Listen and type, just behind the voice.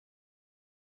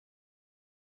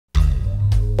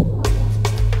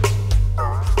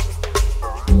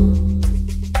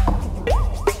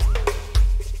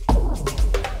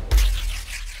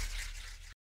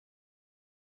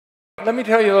Let me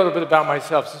tell you a little bit about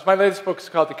myself. Since my latest book is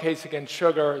called The Case Against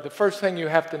Sugar, the first thing you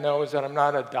have to know is that I'm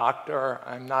not a doctor,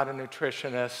 I'm not a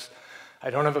nutritionist,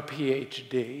 I don't have a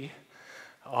PhD.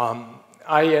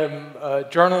 I am a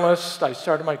journalist. I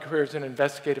started my career as an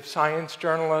investigative science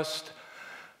journalist.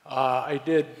 I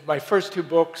did my first two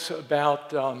books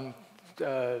about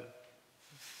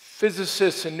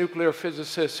physicists and nuclear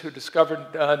physicists who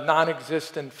discovered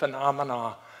non-existent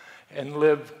phenomena and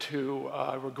lived to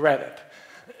regret it.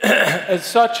 As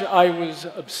such, I was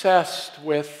obsessed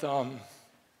with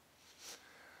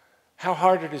how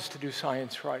hard it is to do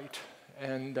science right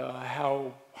and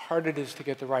how hard it is to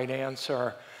get the right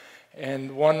answer.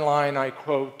 And one line I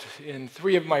quote in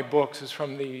 3 of my books is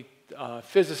from the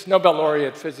Nobel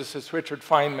laureate physicist Richard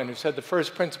Feynman, who said the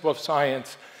first principle of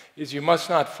science is you must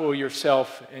not fool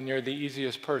yourself, and you're the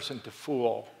easiest person to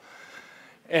fool.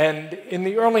 And in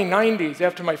the early 90s,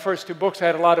 after my first 2 books, I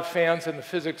had a lot of fans in the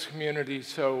physics community,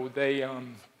 so they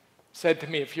said to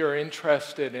me, if you're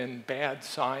interested in bad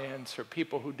science or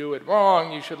people who do it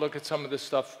wrong, you should look at some of this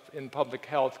stuff in public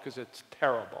health because it's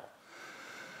terrible.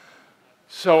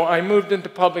 So I moved into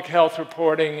public health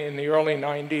reporting in the early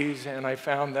 90s, and I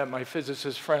found that my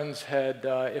physicist friends had,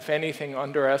 if anything,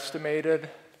 underestimated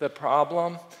the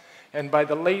problem. And by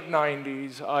the late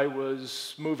 90s, I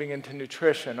was moving into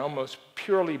nutrition almost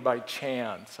purely by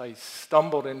chance. I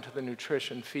stumbled into the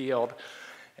nutrition field,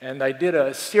 and I did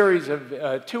a series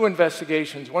of 2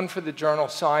 investigations, one for the journal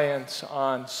Science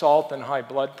on salt and high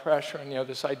blood pressure, and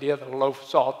this idea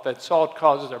that salt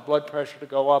causes our blood pressure to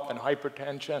go up and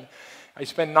hypertension. I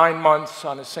spent 9 months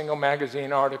on a single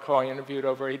magazine article. I interviewed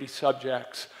over 80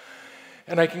 subjects.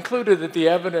 And I concluded that the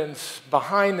evidence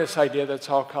behind this idea that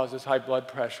salt causes high blood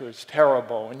pressure is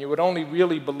terrible, and you would only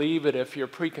really believe it if your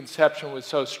preconception was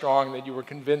so strong that you were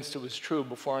convinced it was true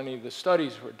before any of the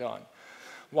studies were done.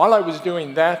 While I was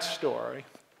doing that story,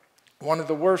 one of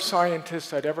the worst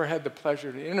scientists I'd ever had the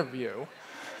pleasure to interview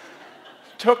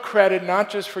took credit not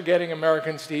just for getting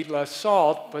Americans to eat less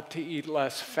salt, but to eat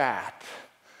less fat.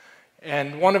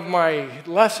 And one of my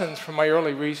lessons from my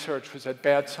early research was that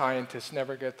bad scientists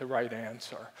never get the right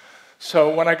answer.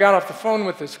 So when I got off the phone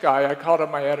with this guy, I called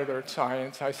up my editor at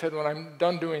Science. I said, when I'm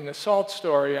done doing the salt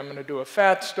story, I'm going to do a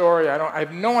fat story. I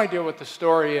have no idea what the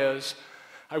story is.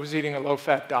 I was eating a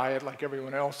low-fat diet like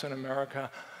everyone else in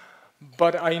America.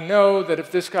 But I know that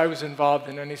if this guy was involved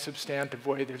in any substantive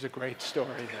way, there's a great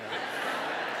story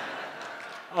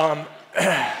there.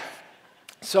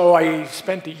 So I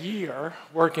spent a year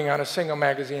working on a single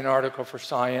magazine article for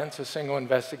Science, a single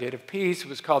investigative piece. It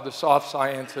was called The Soft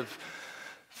Science of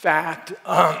Fat.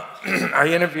 I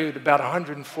interviewed about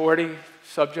 140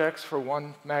 subjects for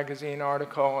one magazine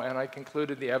article, and I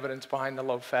concluded the evidence behind the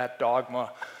low-fat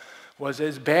dogma was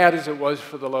as bad as it was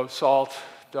for the low-salt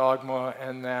dogma,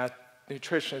 and that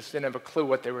nutritionists didn't have a clue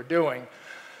what they were doing.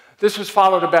 This was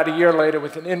followed about a year later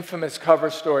with an infamous cover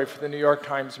story for the New York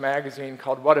Times Magazine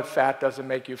called What If Fat Doesn't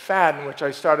Make You Fat, in which I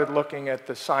started looking at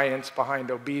the science behind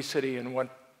obesity and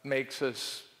what makes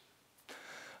us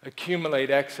accumulate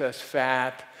excess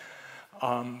fat.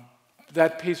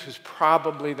 That piece was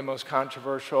probably the most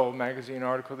controversial magazine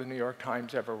article the New York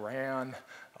Times ever ran.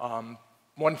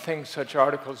 One thing such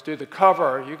articles do, the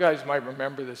cover, you guys might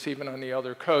remember this even on the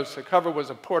other coast, the cover was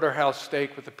a porterhouse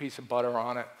steak with a piece of butter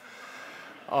on it.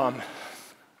 And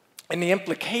the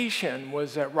implication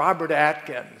was that Robert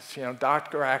Atkins,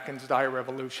 Dr. Atkins' diet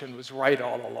revolution was right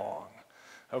all along,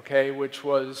 okay, which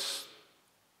was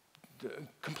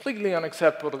completely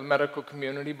unacceptable to the medical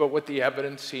community, but what the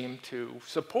evidence seemed to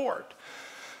support.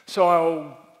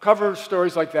 So cover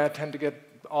stories like that tend to get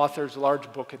authors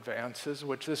large book advances,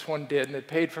 which this one did, and it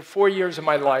paid for 4 years of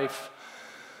my life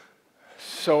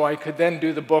so I could then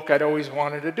do the book I'd always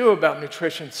wanted to do about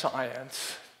nutrition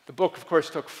science. The book, of course,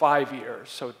 took 5 years,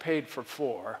 so it paid for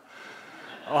 4.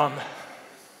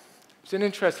 It's an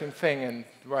interesting thing in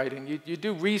writing. You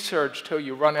do research till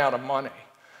you run out of money.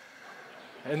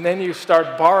 And then you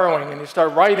start borrowing and you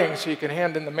start writing so you can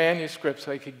hand in the manuscript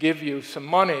so they could give you some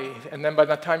money. And then by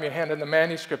the time you hand in the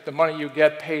manuscript, the money you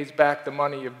get pays back the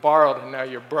money you've borrowed, and now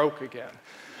you're broke again.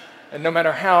 And no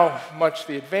matter how much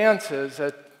the advance is,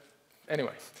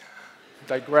 anyway,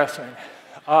 digressing.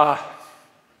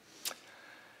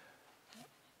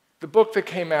 The book that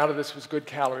came out of this was Good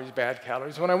Calories, Bad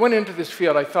Calories. When I went into this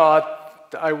field, I thought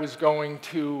I was going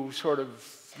to sort of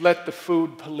let the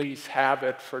food police have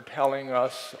it for telling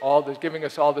us all this, giving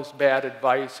us all this bad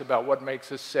advice about what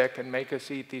makes us sick and make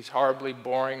us eat these horribly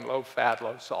boring, low-fat,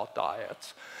 low-salt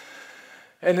diets.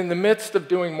 And in the midst of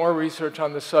doing more research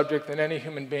on the subject than any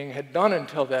human being had done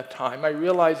until that time, I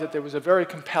realized that there was a very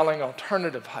compelling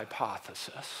alternative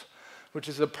hypothesis, which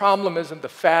is the problem isn't the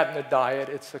fat in the diet,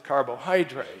 it's the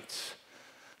carbohydrates.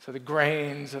 So the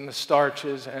grains and the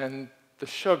starches and the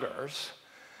sugars.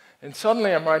 And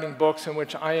suddenly I'm writing books in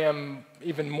which I am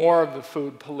even more of the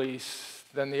food police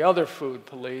than the other food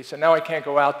police, and now I can't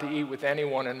go out to eat with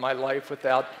anyone in my life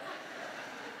without,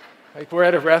 like we're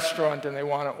at a restaurant and they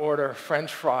want to order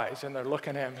French fries and they're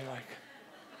looking at me like,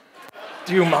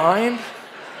 do you mind?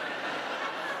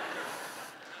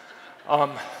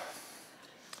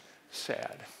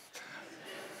 Sad.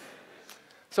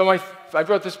 So I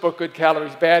wrote this book, Good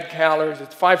Calories, Bad Calories.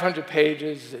 It's 500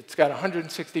 pages. It's got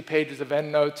 160 pages of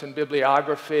endnotes and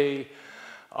bibliography.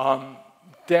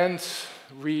 Dense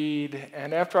read.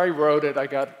 And after I wrote it, I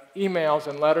got emails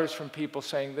and letters from people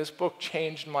saying, this book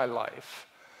changed my life.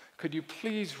 Could you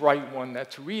please write one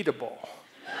that's readable?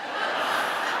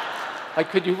 Like,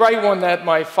 could you write one that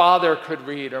my father could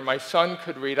read or my son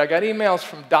could read? I got emails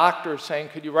from doctors saying,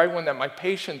 could you write one that my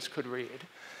patients could read?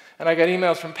 And I got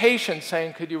emails from patients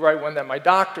saying, could you write one that my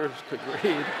doctors could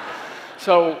read?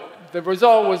 So the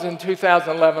result was in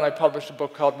 2011, I published a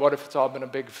book called What If It's All Been a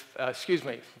Big,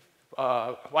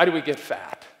 Why Do We Get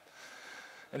Fat?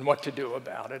 And What to Do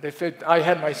About It. If I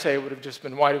had my say, it would have just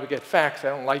been, why do we get fat? 'Cause I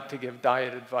don't like to give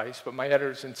diet advice, but my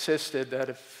editors insisted that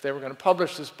if they were going to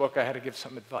publish this book, I had to give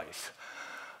some advice.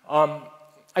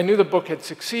 I knew the book had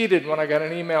succeeded when I got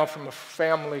an email from a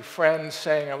family friend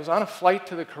saying, I was on a flight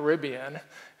to the Caribbean,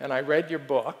 and I read your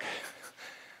book,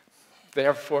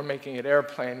 therefore making it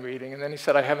airplane reading. And then he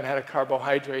said, I haven't had a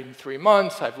carbohydrate in 3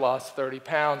 months. I've lost 30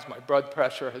 pounds. My blood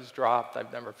pressure has dropped.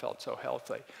 I've never felt so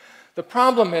healthy. The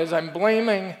problem is I'm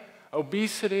blaming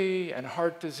obesity and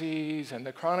heart disease and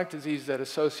the chronic disease that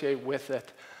associate with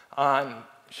it on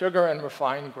sugar and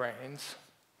refined grains.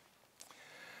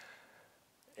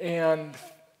 And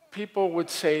people would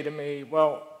say to me,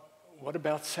 well, what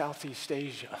about Southeast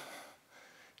Asia?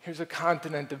 Here's a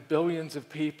continent of billions of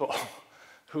people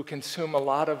who consume a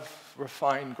lot of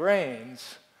refined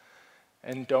grains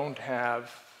and don't have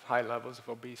high levels of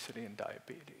obesity and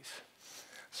diabetes.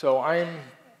 So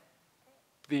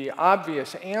the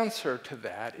obvious answer to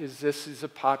that is this is a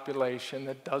population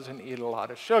that doesn't eat a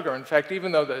lot of sugar. In fact,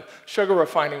 even though the sugar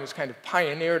refining was kind of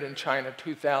pioneered in China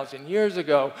 2,000 years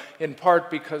ago, in part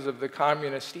because of the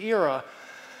communist era,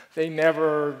 they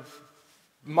never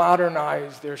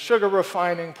modernized their sugar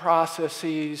refining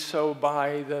processes, so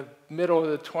by the middle of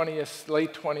the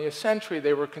late 20th century,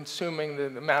 they were consuming the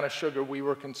amount of sugar we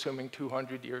were consuming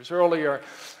 200 years earlier.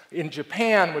 In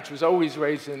Japan, which was always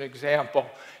raised as an example,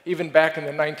 even back in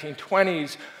the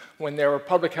 1920s, when there were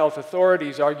public health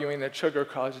authorities arguing that sugar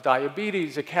caused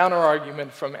diabetes, a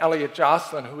counter-argument from Elliot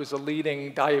Jocelyn, who was a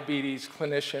leading diabetes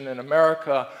clinician in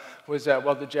America, was that,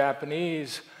 well, the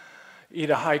Japanese eat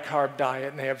a high-carb diet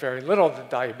and they have very little of the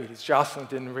diabetes. Jocelyn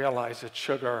didn't realize that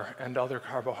sugar and other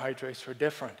carbohydrates were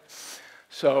different.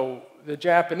 So the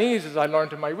Japanese, as I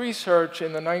learned in my research,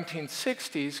 in the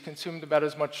 1960s consumed about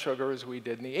as much sugar as we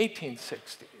did in the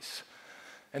 1860s.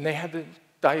 And they had the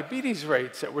diabetes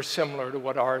rates that were similar to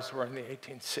what ours were in the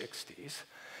 1860s.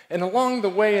 And along the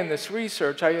way in this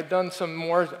research, I had done some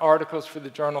more articles for the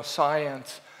journal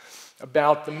Science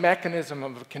about the mechanism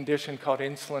of a condition called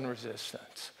insulin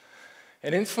resistance.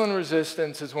 And insulin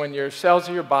resistance is when your cells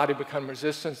of your body become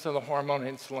resistant to the hormone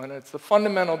insulin. It's the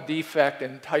fundamental defect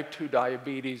in type 2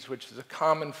 diabetes, which is a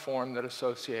common form that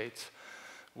associates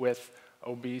with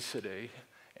obesity.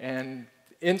 And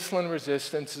insulin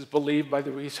resistance is believed by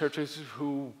the researchers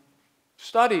who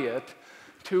study it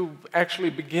to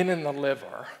actually begin in the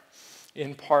liver,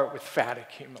 in part with fat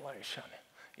accumulation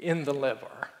in the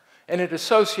liver. And it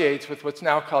associates with what's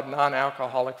now called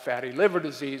non-alcoholic fatty liver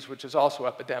disease, which is also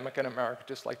epidemic in America,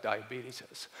 just like diabetes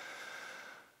is.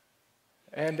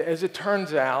 And as it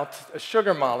turns out, a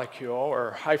sugar molecule,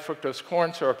 or high fructose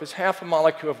corn syrup, is half a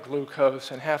molecule of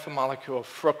glucose and half a molecule of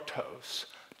fructose.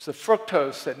 It's the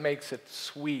fructose that makes it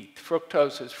sweet.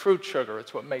 Fructose is fruit sugar.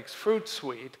 It's what makes fruit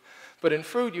sweet. But in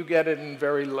fruit, you get it in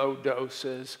very low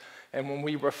doses. And when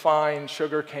we refine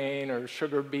sugar cane or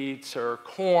sugar beets or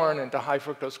corn into high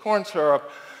fructose corn syrup,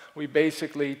 we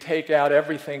basically take out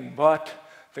everything but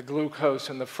the glucose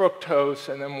and the fructose,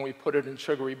 and then when we put it in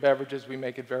sugary beverages, we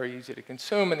make it very easy to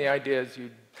consume. And the idea is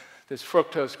this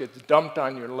fructose gets dumped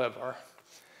on your liver,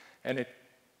 and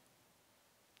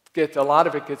a lot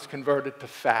of it gets converted to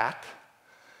fat.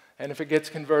 And if it gets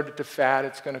converted to fat,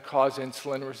 it's going to cause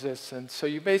insulin resistance. So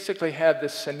you basically had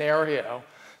this scenario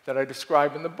that I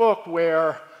describe in the book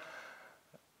where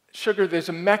sugar, there's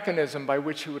a mechanism by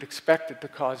which you would expect it to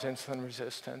cause insulin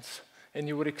resistance. And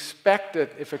you would expect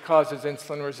it, if it causes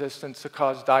insulin resistance, to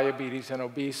cause diabetes and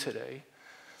obesity.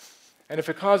 And if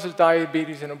it causes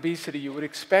diabetes and obesity, you would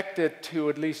expect it to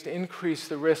at least increase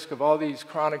the risk of all these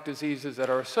chronic diseases that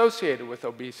are associated with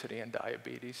obesity and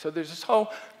diabetes. So there's this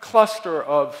whole cluster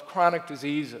of chronic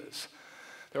diseases.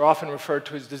 They're often referred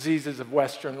to as diseases of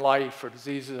Western life or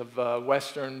diseases of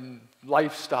Western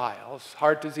lifestyles: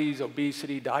 heart disease,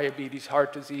 obesity, diabetes,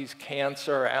 heart disease,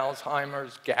 cancer,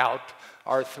 Alzheimer's, gout,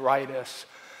 arthritis,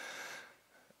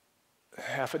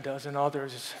 half a dozen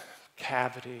others,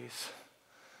 cavities.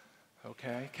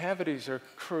 Okay, cavities are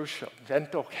crucial,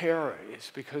 dental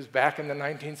caries, because back in the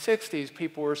 1960s,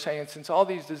 people were saying, since all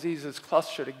these diseases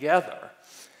cluster together,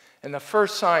 and the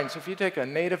first sign, so if you take a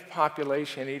native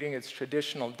population eating its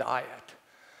traditional diet,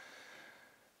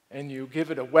 and you give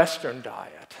it a Western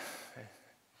diet,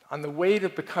 on the way to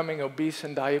becoming obese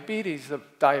and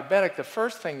diabetic, the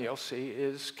first thing you'll see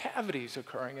is cavities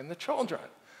occurring in the children.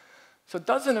 So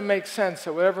doesn't it make sense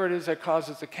that whatever it is that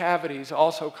causes the cavities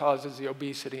also causes the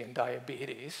obesity and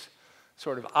diabetes?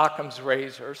 Sort of Occam's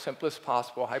razor, simplest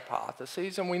possible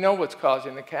hypotheses. And we know what's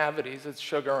causing the cavities. It's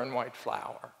sugar and white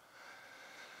flour.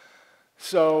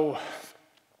 So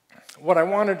what I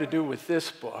wanted to do with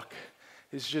this book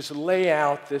is just lay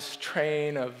out this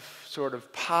train of sort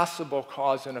of possible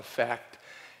cause and effect.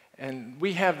 And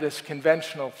we have this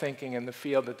conventional thinking in the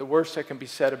field that the worst that can be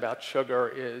said about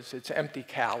sugar is it's empty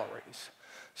calories.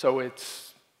 So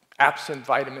it's absent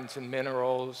vitamins and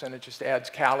minerals, and it just adds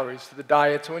calories to the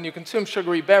diet. So when you consume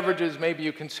sugary beverages, maybe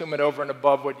you consume it over and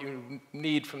above what you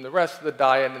need from the rest of the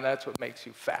diet, and that's what makes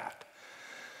you fat.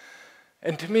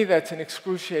 And to me, that's an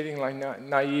excruciatingly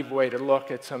naive way to look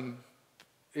at some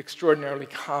extraordinarily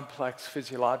complex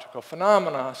physiological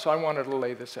phenomena, so I wanted to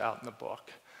lay this out in the book.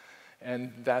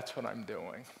 And that's what I'm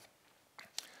doing.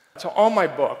 So all my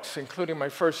books, including my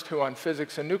first two on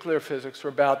physics and nuclear physics,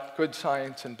 were about good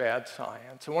science and bad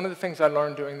science. And one of the things I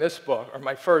learned doing this book, or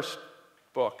my first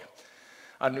book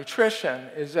on nutrition,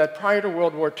 is that prior to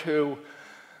World War II,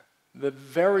 the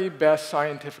very best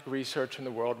scientific research in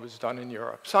the world was done in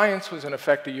Europe. Science was, in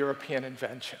effect, a European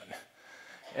invention.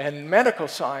 And medical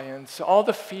science, all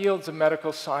the fields of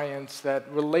medical science that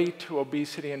relate to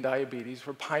obesity and diabetes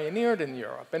were pioneered in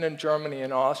Europe and in Germany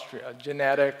and Austria.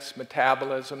 Genetics,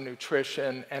 metabolism,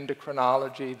 nutrition,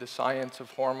 endocrinology, the science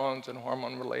of hormones and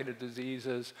hormone-related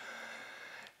diseases.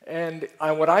 And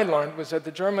what I learned was that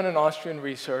the German and Austrian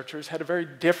researchers had a very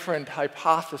different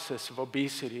hypothesis of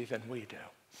obesity than we do.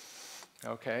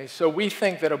 Okay, so we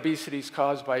think that obesity is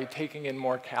caused by taking in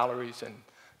more calories than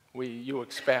you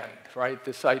expend, right?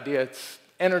 This idea, it's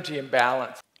energy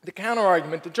imbalance. The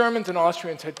counter-argument, the Germans and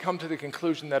Austrians had come to the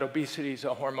conclusion that obesity is a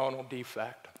hormonal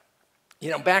defect.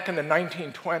 You know, back in the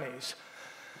 1920s,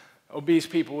 obese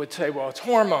people would say, well, it's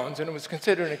hormones, and it was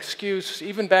considered an excuse,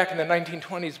 even back in the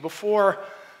 1920s, before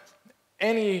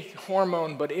any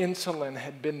hormone but insulin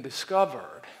had been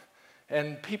discovered.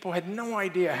 And people had no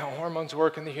idea how hormones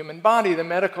work in the human body. The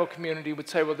medical community would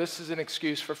say, well, this is an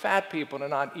excuse for fat people to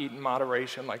not eat in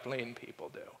moderation like lean people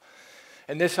do.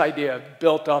 And this idea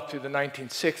built up through the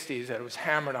 1960s that it was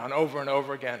hammered on over and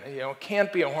over again. And, you know, it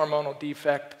can't be a hormonal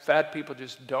defect. Fat people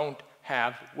just don't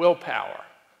have willpower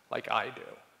like I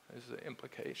do, is the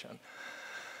implication.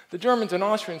 The Germans and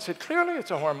Austrians said, clearly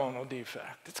it's a hormonal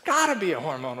defect. It's got to be a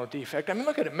hormonal defect. I mean,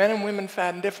 look at it. Men and women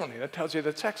fatten differently. That tells you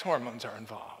that sex hormones are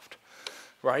involved.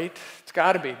 Right? It's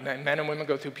got to be. Men and women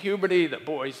go through puberty, the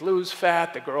boys lose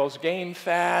fat, the girls gain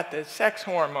fat, the sex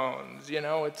hormones, you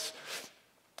know,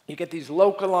 you get these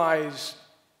localized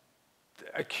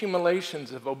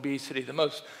accumulations of obesity. One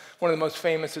of the most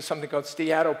famous is something called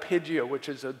steatopygia, which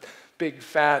is a big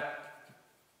fat,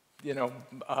 you know,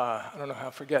 I don't know how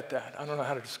to forget that. I don't know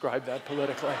how to describe that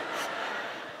politically.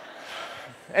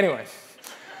 Anyway.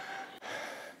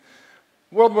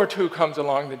 World War II comes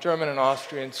along, the German and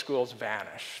Austrian schools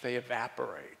vanish, they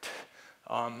evaporate.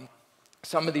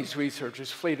 Some of these researchers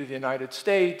flee to the United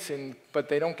States, but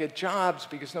they don't get jobs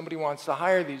because nobody wants to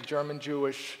hire these German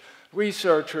Jewish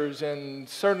researchers, and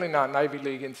certainly not in Ivy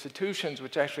League institutions,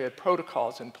 which actually had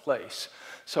protocols in place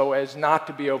so as not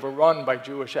to be overrun by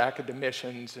Jewish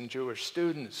academicians and Jewish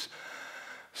students.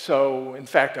 So, in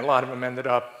fact, a lot of them ended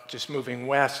up just moving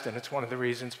west, and it's one of the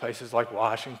reasons places like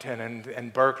Washington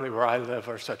and Berkeley, where I live,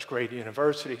 are such great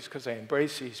universities, because they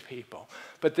embrace these people.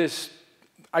 But this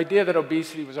idea that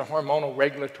obesity was a hormonal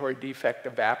regulatory defect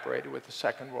evaporated with the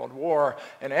Second World War,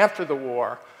 and after the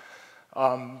war,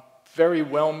 very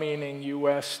well-meaning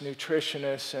US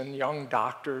nutritionists and young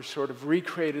doctors sort of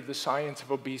recreated the science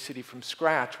of obesity from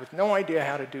scratch with no idea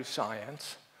how to do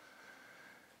science,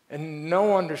 and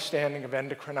no understanding of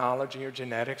endocrinology or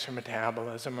genetics or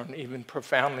metabolism or even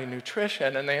profoundly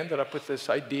nutrition, and they ended up with this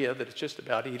idea that it's just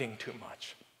about eating too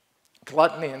much.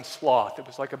 gluttony and sloth. It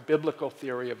was like a biblical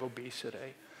theory of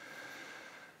obesity.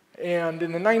 And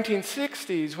in the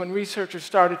 1960s, when researchers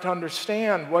started to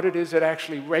understand what it is that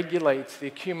actually regulates the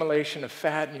accumulation of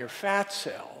fat in your fat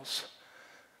cells,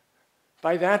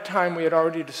 by that time we had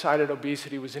already decided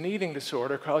obesity was an eating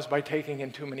disorder caused by taking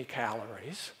in too many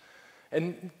calories.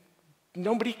 And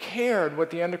nobody cared what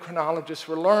the endocrinologists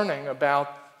were learning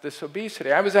about this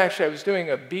obesity. I was doing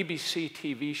a BBC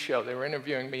TV show. They were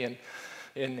interviewing me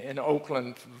in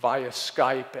Oakland via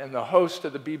Skype, and the host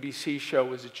of the BBC show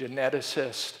was a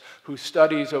geneticist who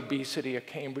studies obesity at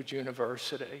Cambridge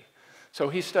University. So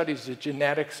he studies the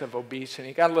genetics of obesity.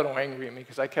 He got a little angry at me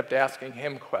because I kept asking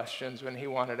him questions when he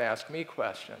wanted to ask me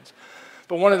questions.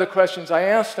 But one of the questions I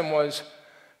asked him was,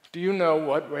 do you know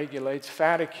what regulates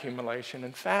fat accumulation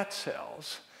in fat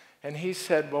cells? And he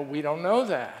said, well, we don't know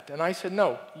that. And I said,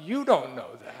 no, you don't know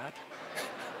that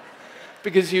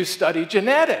because you study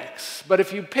genetics. But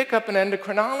if you pick up an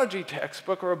endocrinology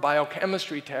textbook or a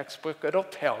biochemistry textbook, it'll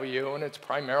tell you, and it's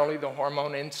primarily the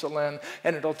hormone insulin,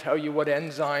 and it'll tell you what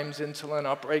enzymes insulin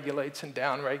upregulates and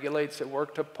downregulates that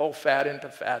work to pull fat into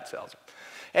fat cells.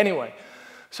 Anyway,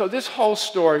 so this whole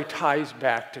story ties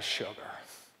back to sugar.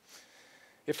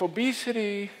 If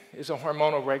obesity is a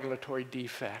hormonal regulatory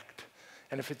defect,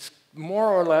 and if it's more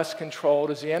or less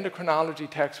controlled, as the endocrinology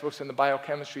textbooks and the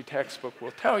biochemistry textbook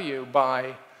will tell you,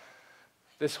 by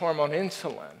this hormone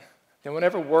insulin, then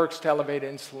whatever works to elevate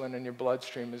insulin in your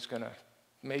bloodstream is going to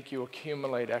make you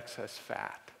accumulate excess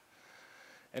fat.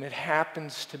 And it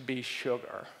happens to be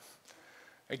sugar.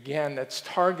 Again, that's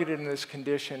targeted in this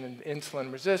condition, in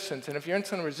insulin resistance. And if you're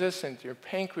insulin resistant, your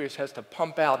pancreas has to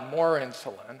pump out more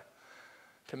insulin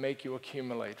to make you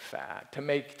accumulate fat, to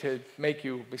make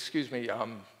you,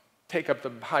 take up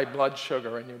the high blood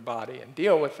sugar in your body and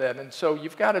deal with it. And so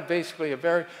you've got basically a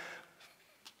very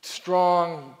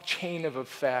strong chain of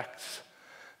effects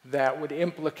that would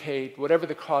implicate whatever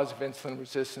the cause of insulin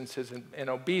resistance is in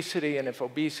obesity, and if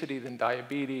obesity, then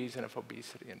diabetes, and if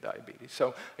obesity, then diabetes.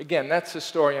 So again, that's the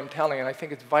story I'm telling, and I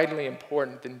think it's vitally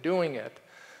important in doing it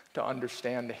to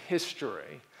understand the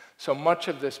history. So much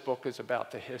of this book is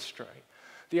about the history.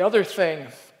 The other thing,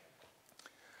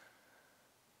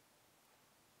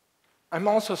 I'm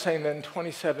also saying that in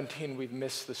 2017 we've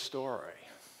missed the story.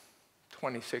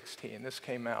 2016, this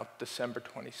came out December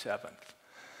 27th.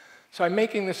 So I'm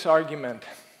making this argument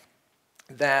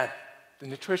that the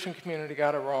nutrition community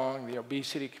got it wrong, the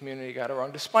obesity community got it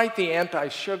wrong, despite the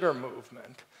anti-sugar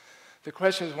movement. The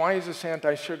question is, why is this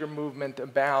anti-sugar movement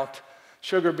about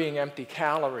sugar being empty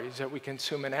calories that we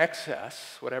consume in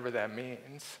excess, whatever that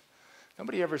means?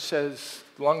 Nobody ever says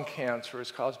lung cancer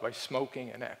is caused by smoking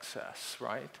in excess,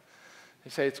 right?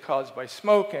 They say it's caused by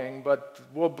smoking, but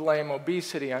we'll blame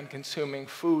obesity on consuming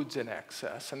foods in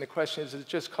excess. And the question is it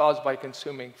just caused by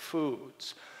consuming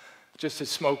foods, just as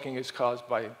smoking is caused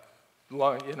by,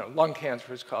 lung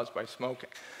cancer is caused by smoking.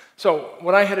 So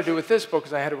what I had to do with this book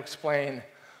is I had to explain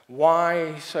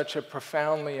why such a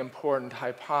profoundly important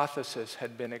hypothesis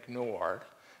had been ignored.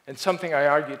 And something I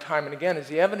argue time and again is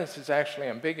the evidence is actually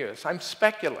ambiguous. I'm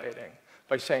speculating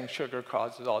by saying sugar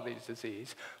causes all these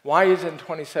diseases. Why is it in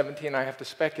 2017 I have to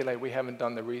speculate we haven't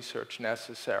done the research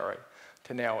necessary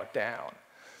to nail it down?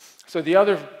 So the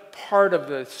other part of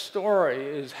the story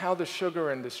is how the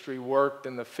sugar industry worked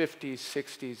in the 50s,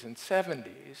 60s, and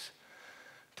 70s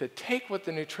to take what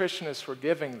the nutritionists were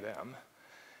giving them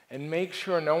and make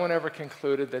sure no one ever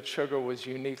concluded that sugar was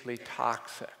uniquely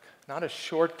toxic. Not a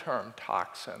short-term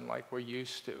toxin like we're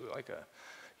used to, like a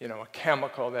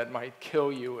chemical that might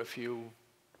kill you if you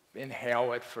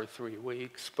inhale it for 3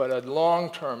 weeks, but a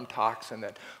long-term toxin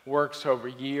that works over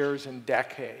years and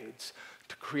decades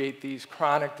to create these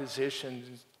chronic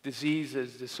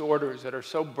diseases, disorders that are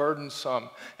so burdensome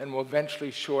and will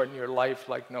eventually shorten your life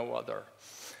like no other.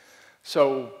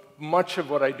 So much of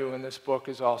what I do in this book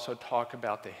is also talk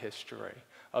about the history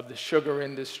of the sugar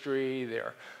industry,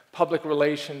 their public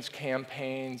relations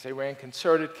campaigns. They ran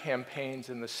concerted campaigns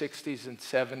in the 60s and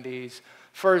 70s,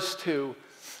 first to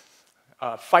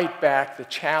fight back the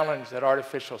challenge that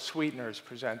artificial sweeteners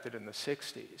presented in the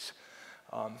 60s.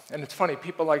 And it's funny,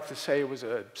 people like to say it was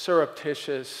a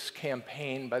surreptitious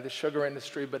campaign by the sugar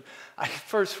industry, but I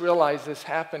first realized this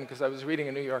happened because I was reading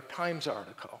a New York Times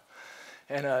article.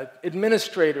 And an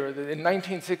administrator, in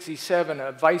 1967,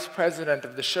 a vice president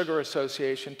of the Sugar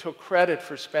Association, took credit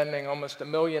for spending almost $1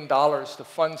 million to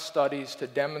fund studies to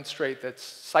demonstrate that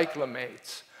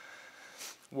cyclamates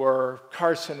were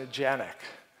carcinogenic.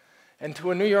 And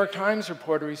to a New York Times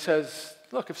reporter, he says,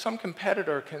 look, if some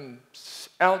competitor can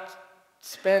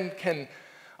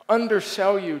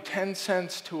undersell you 10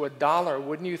 cents to $1,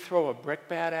 wouldn't you throw a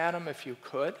brickbat at him if you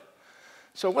could?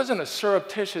 So it wasn't a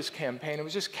surreptitious campaign, it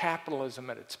was just capitalism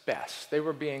at its best.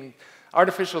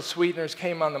 Artificial sweeteners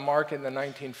came on the market in the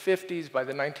 1950s. By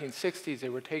the 1960s, they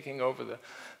were taking over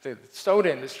the soda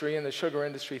industry, and the sugar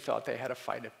industry thought they had to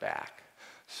fight it back.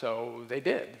 So they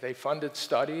did. They funded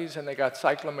studies, and they got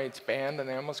cyclamates banned, and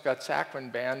they almost got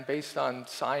saccharin banned based on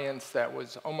science that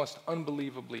was almost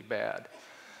unbelievably bad.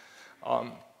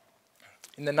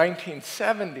 In the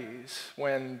 1970s,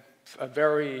 when a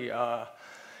very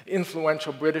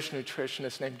influential British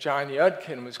nutritionist named John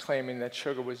Yudkin was claiming that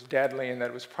sugar was deadly and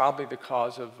that it was probably the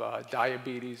cause of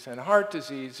diabetes and heart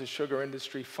disease, the sugar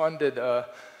industry funded a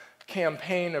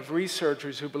campaign of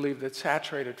researchers who believed that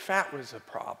saturated fat was a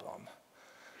problem.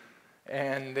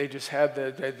 And they just had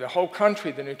the whole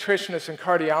country, the nutritionists and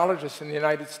cardiologists in the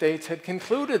United States had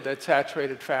concluded that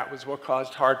saturated fat was what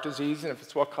caused heart disease, and if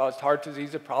it's what caused heart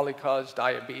disease, it probably caused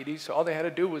diabetes. So all they had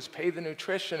to do was pay the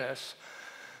nutritionists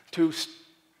to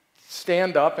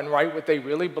stand up and write what they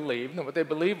really believed, and what they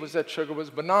believed was that sugar was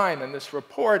benign. And this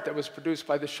report that was produced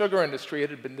by the sugar industry, it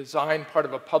had been designed part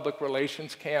of a public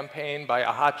relations campaign by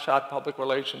a hotshot public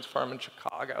relations firm in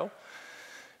Chicago.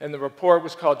 And the report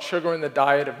was called Sugar in the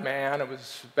Diet of Man. It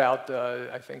was about,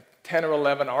 I think, 10 or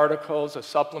 11 articles, a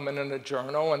supplement in a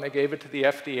journal, and they gave it to the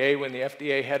FDA when the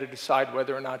FDA had to decide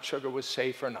whether or not sugar was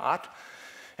safe or not.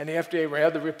 And the FDA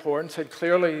read the report and said,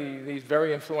 clearly, these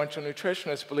very influential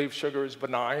nutritionists believe sugar is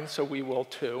benign, so we will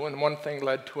too. And one thing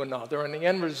led to another. And the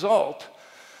end result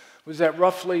was that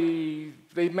roughly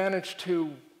they managed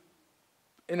to,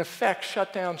 in effect,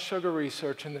 shut down sugar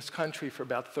research in this country for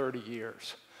about 30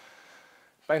 years.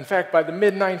 In fact, by the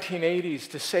mid-1980s,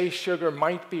 to say sugar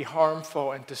might be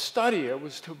harmful and to study it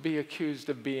was to be accused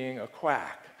of being a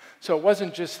quack. So it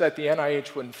wasn't just that the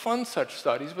NIH wouldn't fund such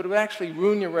studies, but it would actually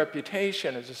ruin your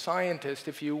reputation as a scientist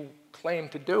if you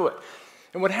claimed to do it.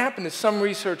 And what happened is some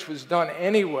research was done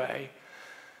anyway.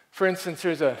 For instance,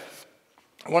 there's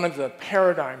one of the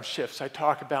paradigm shifts I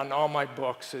talk about in all my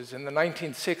books is in the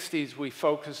 1960s, we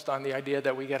focused on the idea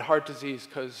that we get heart disease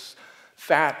because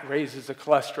fat raises the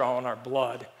cholesterol in our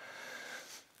blood.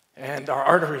 And our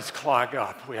arteries clog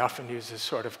up. We often use this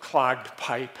sort of clogged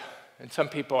pipe. And some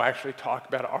people actually talk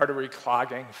about artery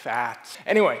clogging fats.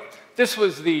 Anyway, this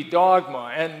was the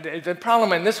dogma. And the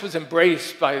problem, and this was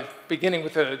embraced by beginning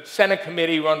with a Senate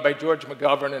committee run by George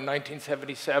McGovern in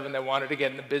 1977 that wanted to get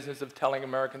in the business of telling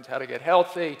Americans how to get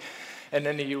healthy. And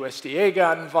then the USDA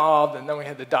got involved, and then we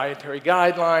had the dietary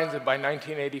guidelines, and by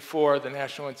 1984, the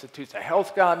National Institutes of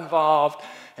Health got involved,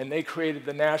 and they created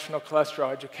the National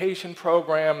Cholesterol Education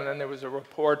Program, and then there was a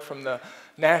report from the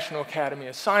National Academy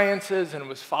of Sciences, and it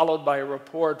was followed by a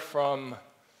report from,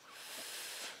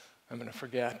 I'm going to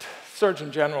forget,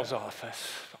 Surgeon General's office,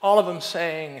 all of them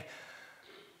saying,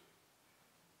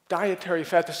 dietary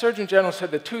fat. The Surgeon General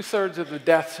said that 2/3 of the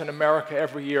deaths in America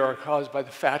every year are caused by the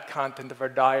fat content of our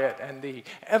diet, and the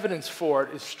evidence for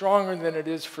it is stronger than it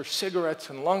is for cigarettes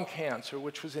and lung cancer,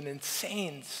 which was an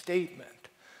insane statement.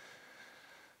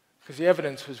 Because the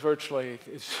evidence was virtually,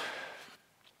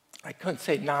 I couldn't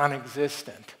say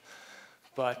non-existent,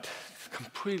 but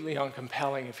completely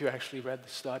uncompelling if you actually read the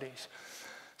studies.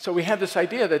 So we had this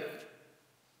idea that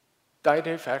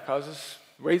dietary fat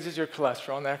raises your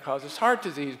cholesterol, and that causes heart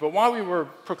disease. But while we were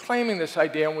proclaiming this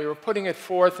idea and we were putting it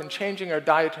forth and changing our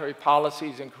dietary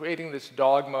policies and creating this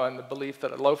dogma and the belief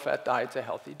that a low-fat diet is a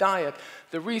healthy diet,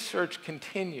 the research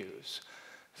continues.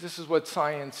 This is what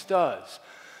science does.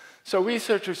 So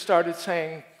researchers started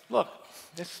saying, look,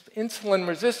 this insulin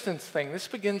resistance thing, this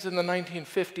begins in the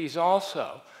 1950s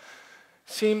also,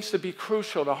 seems to be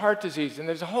crucial to heart disease. And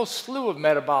there's a whole slew of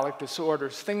metabolic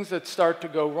disorders, things that start to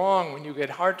go wrong when you get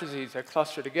heart disease that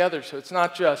cluster together. So it's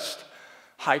not just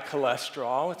high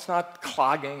cholesterol, it's not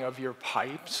clogging of your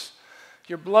pipes.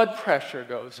 Your blood pressure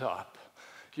goes up.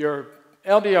 Your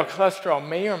LDL cholesterol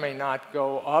may or may not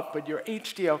go up, but your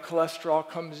HDL cholesterol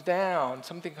comes down.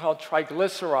 Something called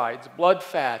triglycerides, blood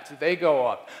fats, they go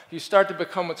up. You start to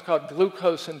become what's called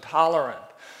glucose intolerant,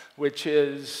 which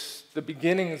is the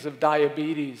beginnings of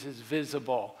diabetes is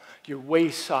visible. Your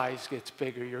waist size gets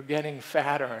bigger. You're getting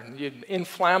fatter. And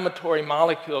inflammatory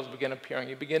molecules begin appearing.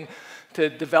 You begin to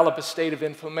develop a state of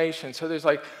inflammation. So there's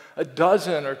like a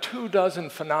dozen or 24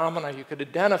 phenomena you could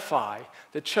identify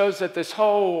that shows that this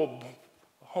whole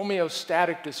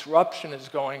homeostatic disruption is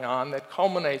going on that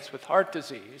culminates with heart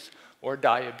disease or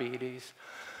diabetes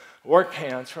or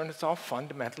cancer, and it's all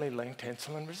fundamentally linked to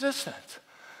insulin resistance.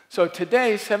 So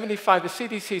today, the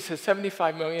CDC says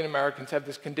 75 million Americans have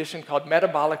this condition called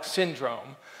metabolic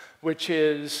syndrome, which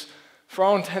is, for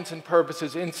all intents and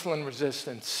purposes, insulin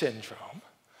resistance syndrome.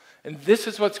 And this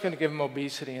is what's going to give them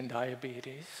obesity and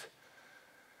diabetes.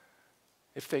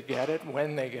 if they get it,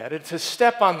 when they get it. It's a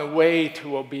step on the way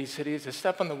to obesity. It's a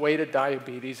step on the way to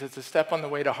diabetes. It's a step on the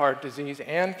way to heart disease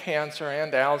and cancer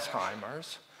and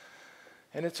Alzheimer's.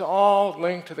 And it's all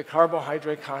linked to the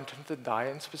carbohydrate content of the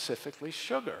diet, and specifically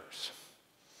sugars.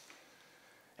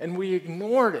 And we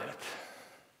ignored it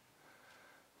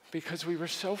because we were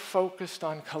so focused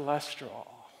on cholesterol.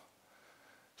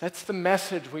 That's the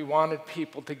message we wanted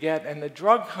people to get. And the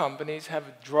drug companies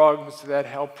have drugs that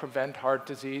help prevent heart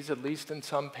disease, at least in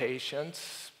some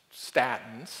patients,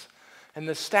 statins. And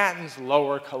the statins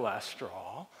lower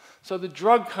cholesterol. So the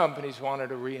drug companies wanted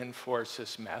to reinforce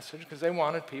this message because they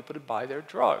wanted people to buy their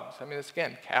drugs. I mean, it's,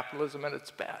 again, capitalism at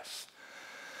its best.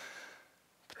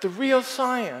 But the real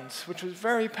science, which was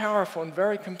very powerful and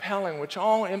very compelling, which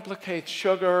all implicates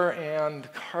sugar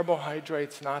and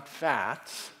carbohydrates, not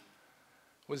fats,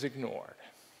 was ignored.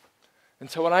 And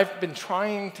so what I've been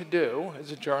trying to do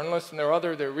as a journalist, and there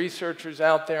are researchers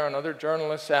out there and other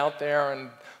journalists out there,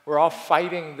 and we're all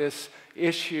fighting this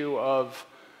issue of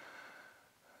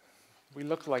we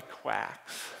look like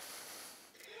quacks.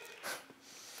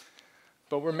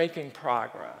 But we're making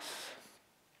progress.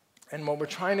 And what we're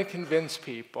trying to convince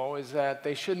people is that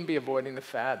they shouldn't be avoiding the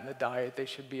fat in the diet, they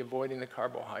should be avoiding the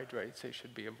carbohydrates, they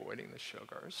should be avoiding the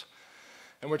sugars.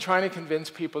 And we're trying to convince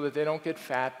people that they don't get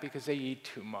fat because they eat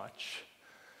too much.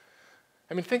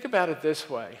 I mean, think about it this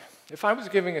way. If I was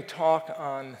giving a talk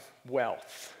on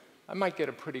wealth, I might get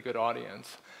a pretty good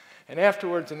audience. And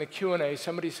afterwards in the Q&A,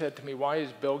 somebody said to me, "Why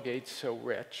is Bill Gates so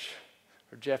rich?"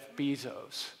 Or Jeff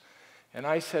Bezos. And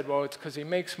I said, well, it's because they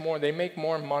make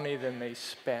more money than they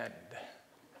spend.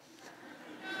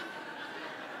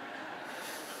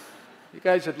 You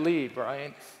guys would leave,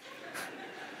 right?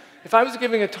 If I was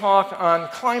giving a talk on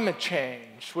climate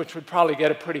change, which would probably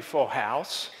get a pretty full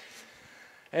house,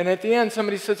 and at the end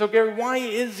somebody says, "Oh, Gary, why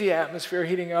is the atmosphere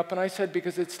heating up?" And I said,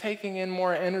 because it's taking in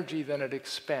more energy than it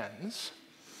expends.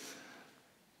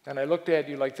 And I looked at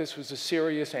you like this was a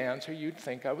serious answer. You'd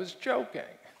think I was joking.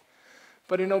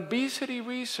 But in obesity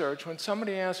research, when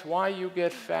somebody asks why you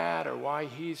get fat or why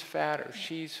he's fat or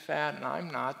she's fat and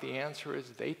I'm not, the answer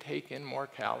is they take in more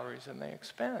calories than they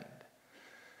expend.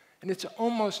 And it's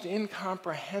almost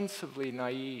incomprehensibly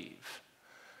naive.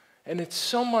 And it's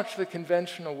so much the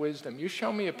conventional wisdom. You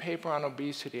show me a paper on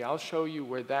obesity, I'll show you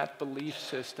where that belief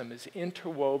system is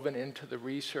interwoven into the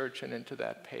research and into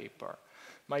that paper.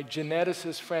 My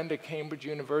geneticist friend at Cambridge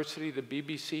University, the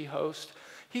BBC host,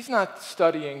 he's not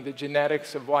studying the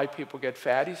genetics of why people get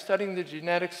fat. He's studying the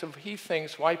genetics of, he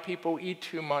thinks, why people eat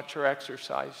too much or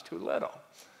exercise too little.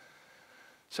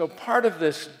 So part of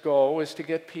this goal is to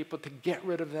get people to get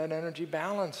rid of that energy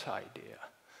balance idea.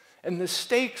 And the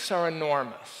stakes are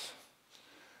enormous,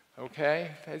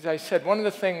 okay? As I said, one of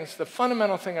the things, the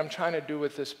fundamental thing I'm trying to do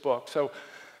with this book, so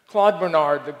Claude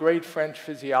Bernard, the great French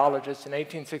physiologist in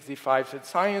 1865, said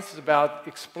science is about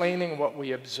explaining what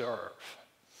we observe,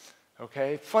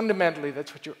 okay? Fundamentally,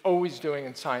 that's what you're always doing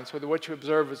in science, whether what you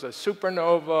observe is a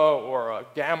supernova or a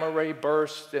gamma ray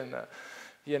burst in the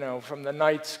from the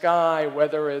night sky,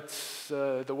 whether it's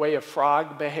the way a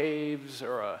frog behaves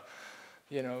or a,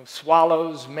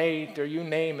 swallow's mate or you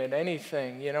name it,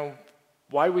 anything,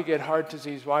 why we get heart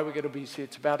disease, why we get obesity.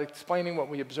 It's about explaining what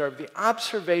we observe. The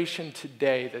observation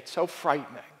today that's so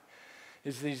frightening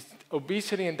is these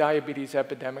obesity and diabetes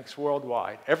epidemics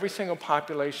worldwide. Every single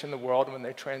population in the world, when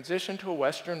they transition to a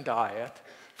Western diet,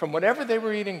 from whatever they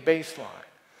were eating baseline,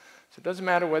 so it doesn't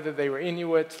matter whether they were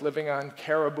Inuits living on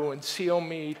caribou and seal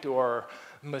meat or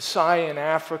Maasai in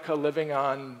Africa living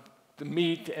on the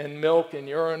meat and milk and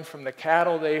urine from the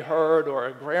cattle they herd, or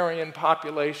agrarian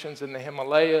populations in the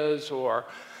Himalayas, or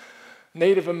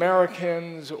Native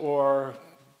Americans, or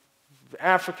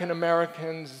African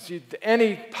Americans,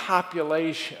 any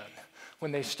population,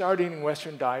 when they start eating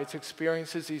Western diets,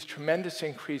 experiences these tremendous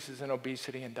increases in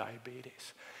obesity and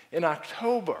diabetes. In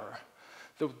October,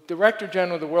 the Director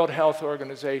General of the World Health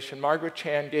Organization, Margaret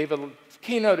Chan, gave a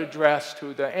keynote address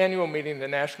to the annual meeting of the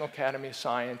National Academy of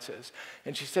Sciences.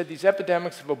 And she said these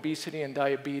epidemics of obesity and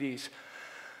diabetes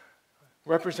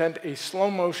represent a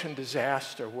slow-motion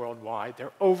disaster worldwide.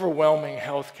 They're overwhelming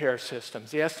healthcare systems.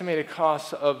 The estimated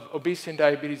cost of obesity and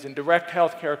diabetes in direct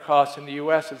healthcare costs in the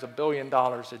US is $1 billion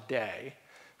a day.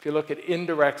 If you look at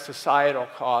indirect societal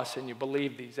costs and you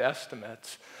believe these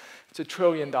estimates, it's $1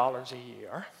 trillion a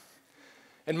year.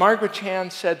 And Margaret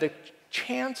Chan said the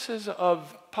chances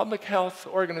of public health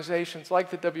organizations like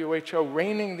the WHO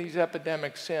reining these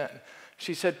epidemics in,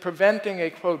 she said, preventing a,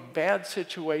 quote, bad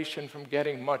situation from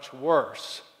getting much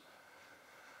worse,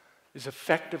 is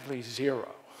effectively zero.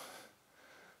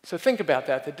 So think about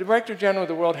that. The Director General of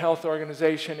the World Health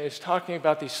Organization is talking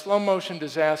about these slow-motion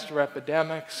disaster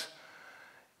epidemics,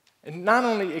 and not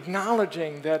only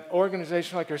acknowledging that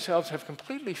organizations like ourselves have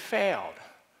completely failed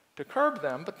to curb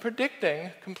them, but predicting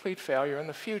complete failure in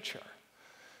the future.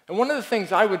 And one of the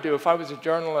things I would do if I was a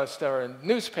journalist or in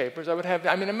newspapers,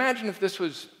 imagine if this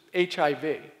was HIV.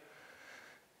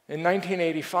 In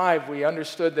 1985, we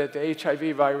understood that the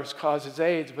HIV virus causes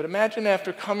AIDS, but imagine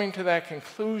after coming to that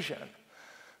conclusion,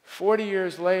 40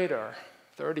 years later,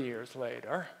 30 years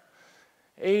later,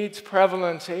 AIDS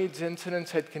prevalence, AIDS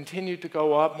incidence had continued to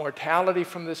go up, mortality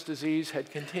from this disease had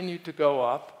continued to go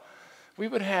up. We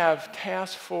would have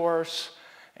task force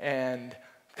and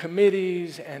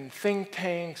committees and think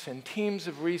tanks and teams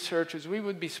of researchers. We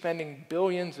would be spending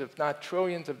billions, if not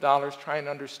trillions of dollars trying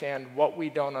to understand what we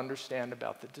don't understand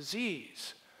about the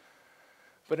disease.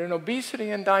 But in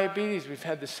obesity and diabetes, we've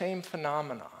had the same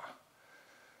phenomena.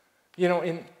 You know,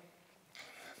 in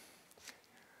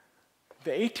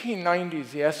the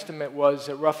 1890s, the estimate was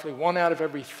that roughly 1 out of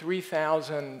every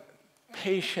 3,000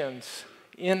 patients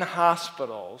in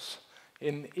hospitals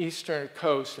in the Eastern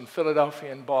Coast, in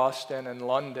Philadelphia and Boston and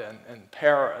London and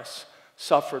Paris,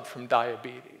 suffered from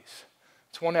diabetes.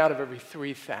 It's 1 out of every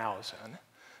 3,000.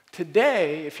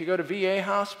 Today, if you go to VA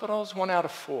hospitals, 1 out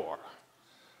of 4.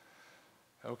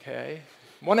 Okay?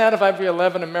 1 out of every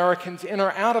 11 Americans in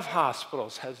or out of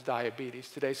hospitals has diabetes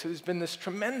today. So there's been this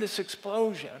tremendous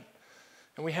explosion,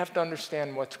 and we have to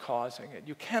understand what's causing it.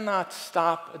 You cannot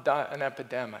stop an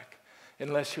epidemic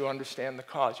unless you understand the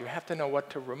cause. You have to know what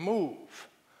to remove,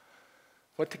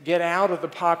 what to get out of the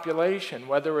population,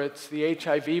 whether it's the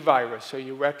HIV virus, so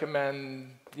you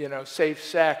recommend, safe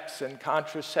sex and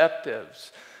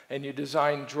contraceptives, and you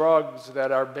design drugs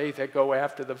that go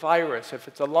after the virus. If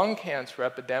it's a lung cancer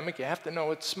epidemic, you have to know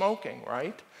it's smoking,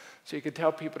 right? So you could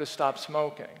tell people to stop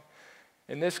smoking.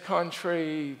 In this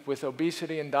country, with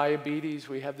obesity and diabetes,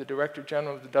 we have the Director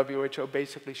General of the WHO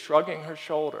basically shrugging her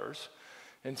shoulders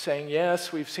and saying,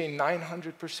 yes, we've seen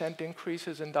 900%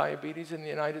 increases in diabetes in the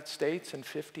United States in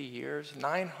 50 years,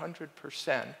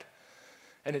 900%,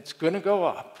 and it's going to go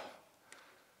up.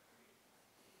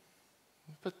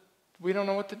 But we don't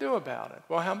know what to do about it.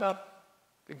 Well, how about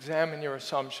examine your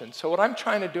assumptions? So what I'm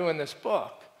trying to do in this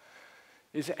book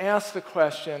is ask the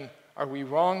question, are we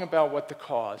wrong about what the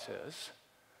cause is?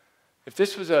 If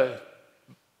this was a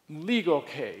legal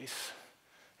case,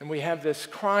 and we have this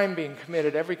crime being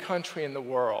committed every country in the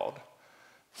world,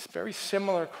 it's a very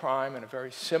similar crime in a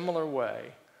very similar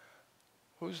way,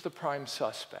 who's the prime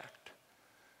suspect?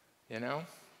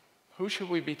 Who should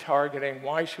we be targeting?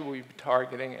 Why should we be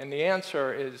targeting? And the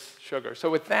answer is sugar. So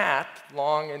with that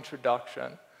long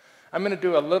introduction, I'm going to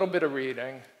do a little bit of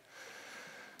reading,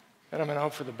 and I'm going to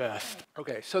hope for the best.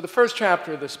 Okay, so the first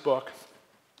chapter of this book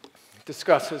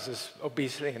discusses this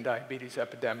obesity and diabetes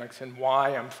epidemics and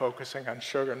why I'm focusing on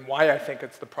sugar and why I think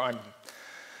it's the prime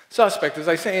suspect. As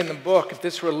I say in the book, if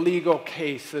this were a legal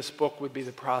case, this book would be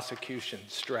the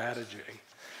prosecution's strategy.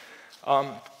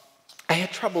 I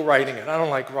had trouble writing it. I don't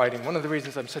like writing. One of the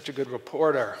reasons I'm such a good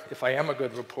reporter, if I am a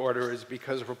good reporter, is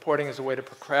because reporting is a way to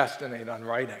procrastinate on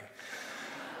writing.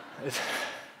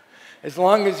 As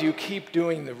long as you keep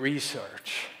doing the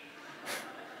research,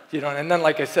 and then,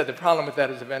 like I said, the problem with that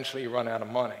is eventually you run out of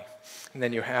money, and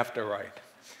then you have to write.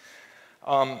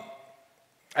 I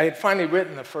had finally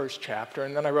written the first chapter,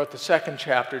 and then I wrote the second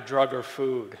chapter, Drug or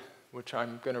Food, which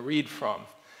I'm going to read from.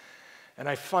 And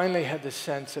I finally had the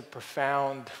sense of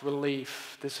profound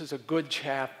relief. This is a good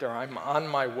chapter. I'm on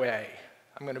my way.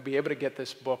 I'm going to be able to get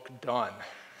this book done.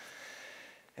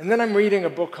 And then I'm reading a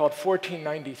book called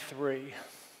 1493.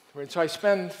 So I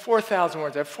spend 4,000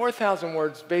 words. I have 4,000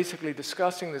 words basically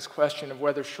discussing this question of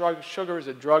whether sugar is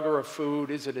a drug or a food.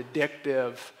 Is it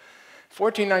addictive?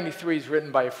 1493 is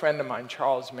written by a friend of mine,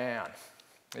 Charles Mann.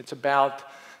 It's about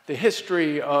the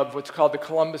history of what's called the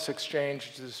Columbus Exchange,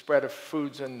 which is the spread of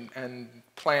foods and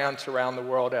plants around the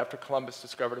world after Columbus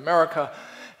discovered America.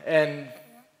 And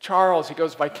Charles, he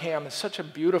goes by Cam, is such a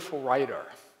beautiful writer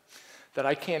that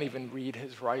I can't even read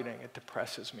his writing. It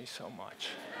depresses me so much.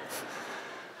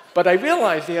 But I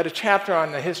realized he had a chapter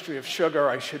on the history of sugar.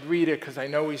 I should read it because I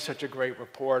know he's such a great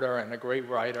reporter and a great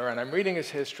writer. And I'm reading his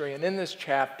history, and in this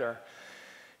chapter,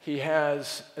 he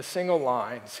has a single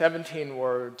line, 17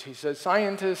 words. He says,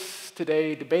 scientists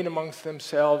today debate amongst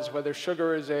themselves whether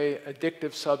sugar is an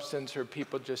addictive substance or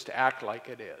people just act like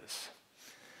it is.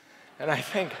 And I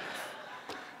think,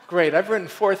 great, I've written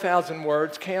 4,000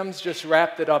 words. Cam's just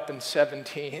wrapped it up in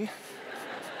 17.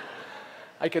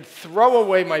 I could throw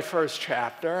away my first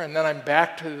chapter, and then I'm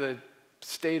back to the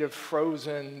state of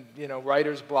frozen,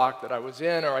 writer's block that I was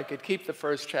in, or I could keep the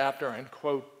first chapter and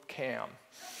quote Cam,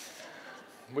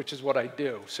 which is what I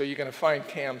do. So you're going to find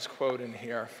Cam's quote in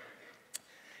here.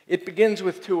 It begins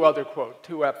with two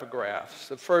epigraphs.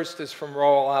 The first is from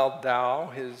Roald Dahl,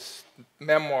 his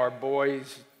memoir,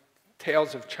 Boys,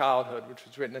 Tales of Childhood, which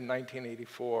was written in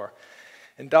 1984.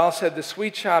 And Dahl said, "The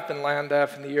sweet shop in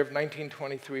Llandaff in the year of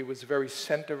 1923 was the very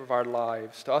center of our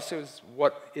lives. To us,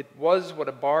 it was what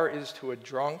a bar is to a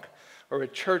drunk or a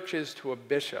church is to a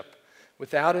bishop.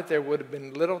 Without it, there would have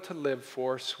been little to live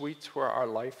for. Sweets were our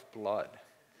lifeblood."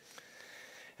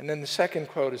 And then the second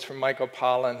quote is from Michael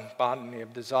Pollan, Botany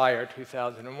of Desire,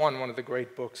 2001, one of the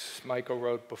great books Michael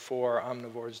wrote before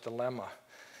Omnivore's Dilemma.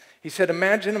 He said,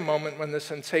 "Imagine a moment when the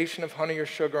sensation of honey or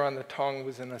sugar on the tongue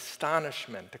was an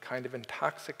astonishment, a kind of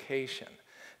intoxication.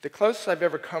 The closest I've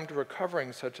ever come to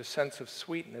recovering such a sense of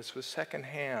sweetness was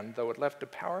secondhand, though it left a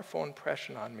powerful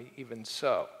impression on me even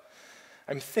so.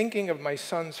 I'm thinking of my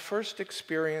son's first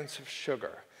experience of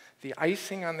sugar, the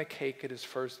icing on the cake at his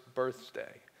first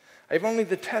birthday. I have only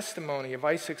the testimony of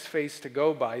Isaac's face to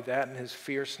go by, that and his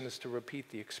fierceness to repeat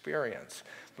the experience.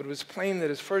 But it was plain that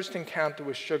his first encounter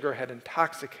with sugar had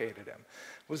intoxicated him,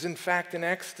 was in fact an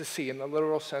ecstasy in the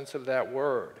literal sense of that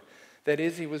word. That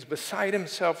is, he was beside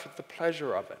himself with the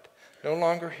pleasure of it, no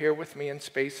longer here with me in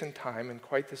space and time in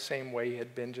quite the same way he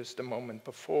had been just a moment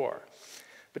before.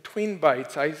 Between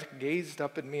bites, Isaac gazed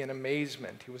up at me in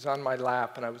amazement. He was on my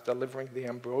lap, and I was delivering the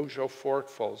ambrosial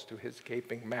forkfuls to his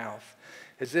gaping mouth,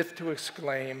 as if to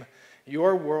exclaim,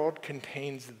 'Your world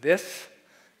contains this.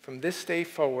 From this day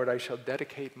forward, I shall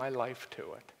dedicate my life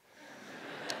to it.'"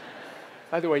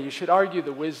 By the way, you should argue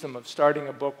the wisdom of starting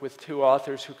a book with two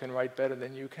authors who can write better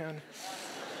than you can.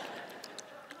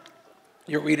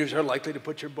 Your readers are likely to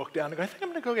put your book down and go, "I think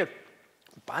I'm going to go get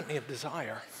Botany of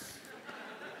Desire."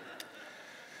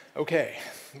 Okay,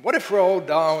 what if Roald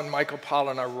Dahl and Michael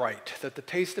Pollan are right, that the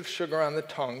taste of sugar on the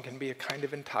tongue can be a kind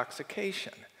of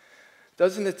intoxication?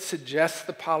 Doesn't it suggest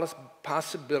the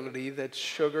possibility that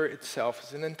sugar itself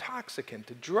is an intoxicant,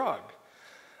 a drug?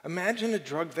 Imagine a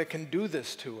drug that can do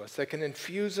this to us, that can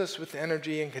infuse us with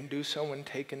energy and can do so when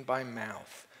taken by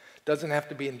mouth. Doesn't have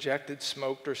to be injected,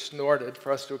 smoked, or snorted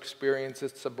for us to experience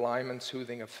its sublime and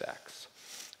soothing effects.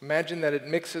 Imagine that it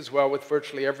mixes well with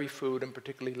virtually every food, and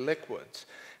particularly liquids,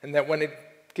 and that when it's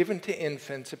given to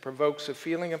infants, it provokes a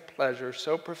feeling of pleasure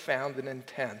so profound and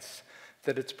intense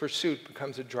that its pursuit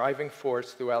becomes a driving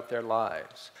force throughout their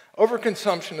lives.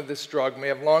 Overconsumption of this drug may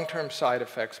have long-term side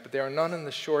effects, but there are none in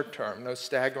the short term. No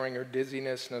staggering or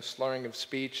dizziness, no slurring of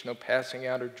speech, no passing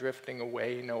out or drifting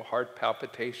away, no heart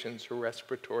palpitations or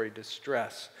respiratory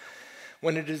distress.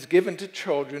 When it is given to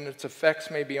children, its effects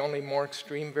may be only more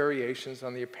extreme variations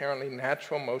on the apparently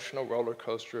natural emotional roller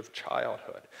coaster of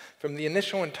childhood, from the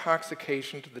initial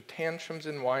intoxication to the tantrums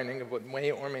and whining of what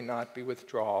may or may not be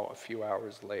withdrawal a few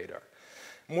hours later.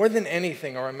 More than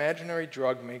anything, our imaginary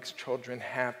drug makes children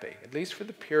happy, at least for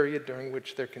the period during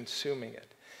which they're consuming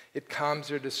it. It calms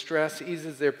their distress,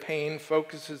 eases their pain,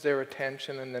 focuses their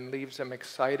attention, and then leaves them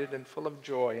excited and full of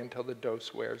joy until the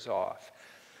dose wears off.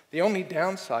 The only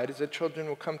downside is that children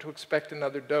will come to expect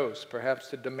another dose, perhaps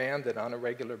to demand it on a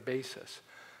regular basis.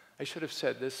 I should have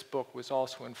said this book was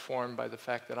also informed by the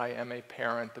fact that I am a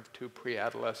parent of two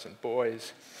pre-adolescent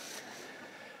boys.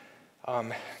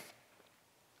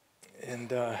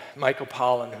 Michael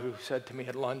Pollan, who said to me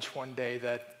at lunch one day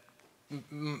that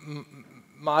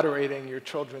moderating your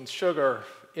children's sugar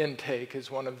intake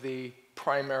is one of the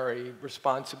primary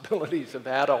responsibilities of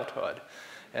adulthood.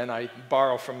 And I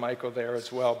borrow from Michael there as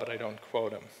well, but I don't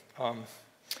quote him.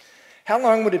 How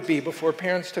long would it be before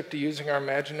parents took to using our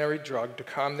imaginary drug to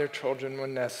calm their children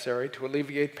when necessary, to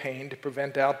alleviate pain, to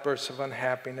prevent outbursts of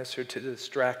unhappiness, or to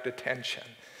distract attention?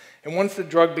 And once the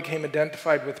drug became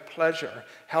identified with pleasure,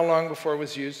 how long before it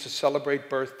was used to celebrate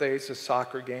birthdays, a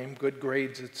soccer game, good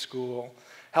grades at school?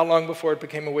 How long before it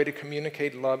became a way to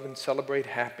communicate love and celebrate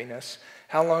happiness?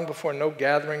 How long before no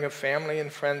gathering of family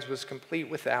and friends was complete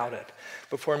without it?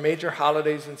 Before major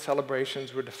holidays and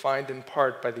celebrations were defined in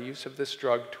part by the use of this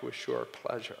drug to assure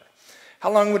pleasure?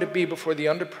 How long would it be before the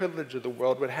underprivileged of the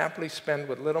world would happily spend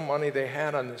what little money they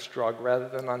had on this drug rather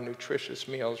than on nutritious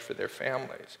meals for their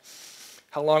families?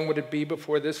 How long would it be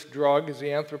before this drug, as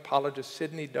the anthropologist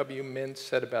Sidney W. Mintz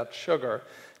said about sugar,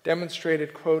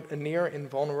 demonstrated, quote, a near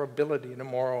invulnerability in a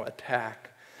moral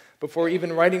attack? Before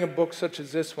even writing a book such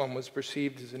as this one was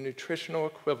perceived as a nutritional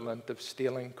equivalent of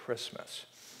stealing Christmas.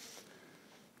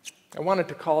 I wanted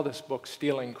to call this book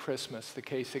Stealing Christmas, the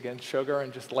case against sugar,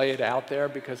 and just lay it out there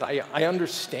because I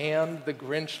understand the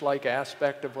Grinch-like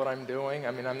aspect of what I'm doing.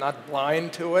 I mean, I'm not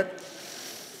blind to it.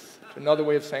 Another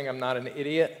way of saying I'm not an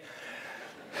idiot.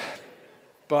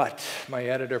 But my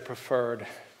editor preferred.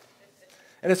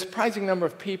 And a surprising number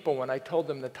of people, when I told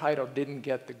them the title, didn't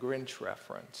get the Grinch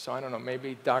reference. So I don't know,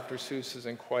 maybe Dr. Seuss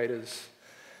isn't quite as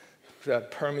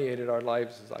permeated our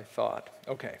lives as I thought.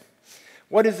 Okay.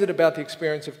 What is it about the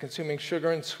experience of consuming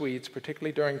sugar and sweets,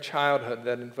 particularly during childhood,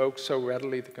 that invokes so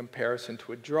readily the comparison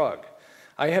to a drug?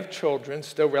 I have children,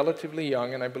 still relatively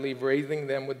young, and I believe raising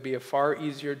them would be a far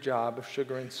easier job if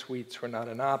sugar and sweets were not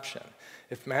an option.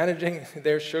 If managing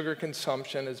their sugar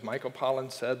consumption, as Michael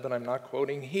Pollan said, but I'm not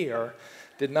quoting here,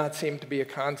 did not seem to be a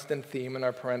constant theme in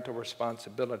our parental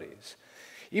responsibilities.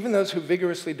 Even those who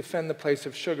vigorously defend the place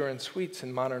of sugar and sweets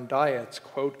in modern diets,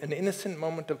 quote, an innocent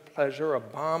moment of pleasure, a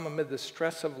balm amid the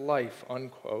stress of life,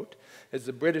 unquote, as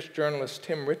the British journalist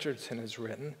Tim Richardson has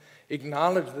written,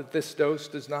 acknowledge that this dose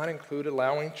does not include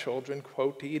allowing children,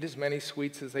 quote, to eat as many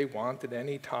sweets as they want at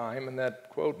any time, and that,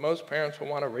 quote, most parents will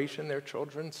want to ration their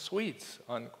children's sweets,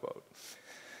 unquote.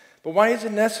 But why is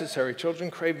it necessary?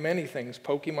 Children crave many things: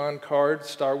 Pokemon cards,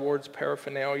 Star Wars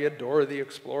paraphernalia, Dora the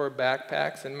Explorer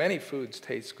backpacks, and many foods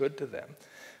taste good to them.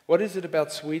 What is it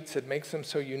about sweets that makes them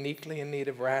so uniquely in need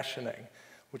of rationing?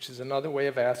 Which is another way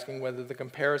of asking whether the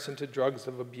comparison to drugs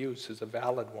of abuse is a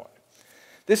valid one.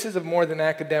 This is of more than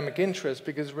academic interest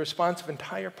because the response of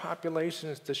entire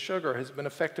populations to sugar has been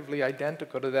effectively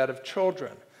identical to that of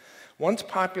children. Once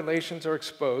populations are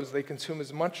exposed, they consume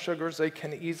as much sugar as they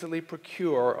can easily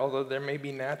procure, although there may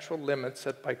be natural limits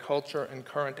set by culture and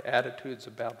current attitudes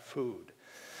about food.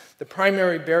 The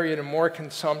primary barrier to more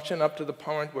consumption, up to the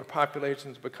point where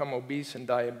populations become obese and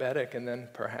diabetic, and then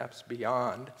perhaps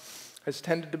beyond, has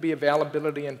tended to be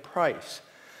availability and price.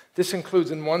 This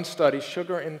includes, in one study,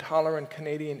 sugar-intolerant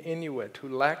Canadian Inuit who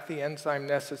lack the enzyme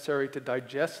necessary to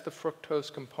digest the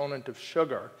fructose component of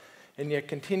sugar, and yet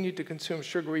continue to consume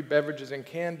sugary beverages and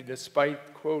candy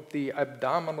despite, quote, the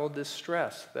abdominal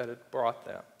distress that it brought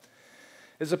them.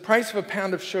 As the price of a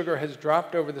pound of sugar has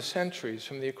dropped over the centuries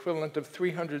from the equivalent of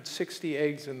 360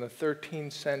 eggs in the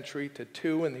 13th century to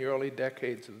 2 in the early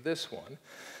decades of this one,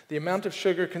 the amount of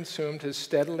sugar consumed has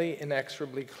steadily,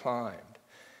 inexorably climbed.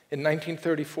 In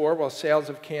 1934, while sales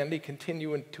of candy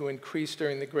continued to increase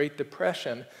during the Great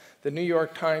Depression, the New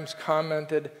York Times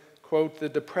commented, quote, the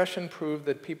Depression proved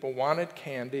that people wanted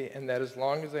candy and that as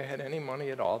long as they had any money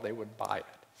at all, they would buy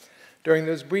it. During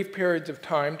those brief periods of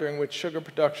time during which sugar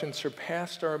production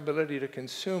surpassed our ability to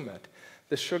consume it,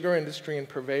 the sugar industry and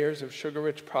purveyors of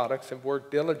sugar-rich products have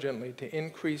worked diligently to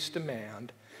increase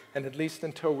demand and, at least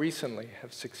until recently,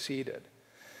 have succeeded.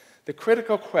 The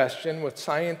critical question, which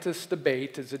scientists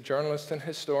debate, as the journalist and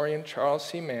historian Charles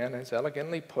C. Mann has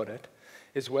elegantly put it,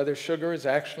 is whether sugar is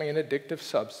actually an addictive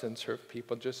substance or if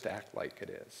people just act like it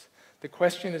is. The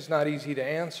question is not easy to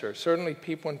answer. Certainly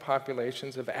people in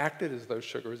populations have acted as though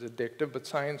sugar is addictive, but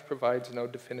science provides no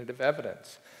definitive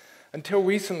evidence. Until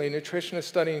recently, nutritionists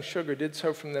studying sugar did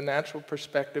so from the natural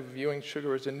perspective of viewing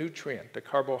sugar as a nutrient, a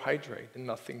carbohydrate, and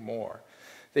nothing more.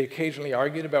 They occasionally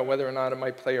argued about whether or not it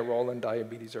might play a role in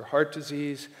diabetes or heart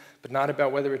disease, but not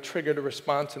about whether it triggered a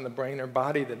response in the brain or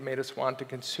body that made us want to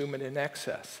consume it in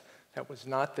excess. That was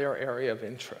not their area of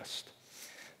interest.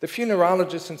 The few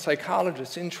neurologists and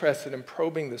psychologists interested in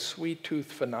probing the sweet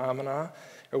tooth phenomena,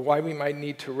 or why we might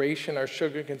need to ration our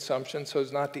sugar consumption so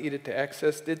as not to eat it to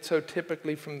excess, did so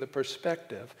typically from the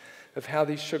perspective of how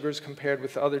these sugars compared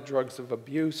with other drugs of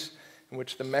abuse, in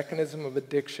which the mechanism of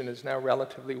addiction is now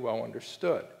relatively well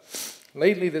understood.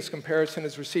 Lately, this comparison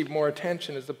has received more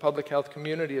attention as the public health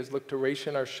community has looked to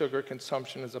ration our sugar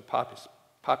consumption as a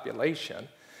population,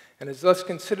 and has thus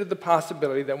considered the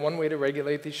possibility that one way to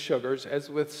regulate these sugars,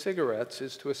 as with cigarettes,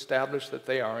 is to establish that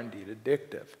they are indeed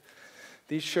addictive.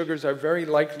 These sugars are very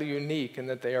likely unique in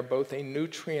that they are both a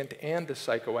nutrient and a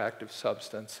psychoactive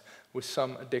substance with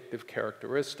some addictive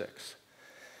characteristics.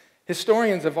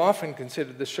 Historians have often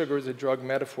considered the sugar as a drug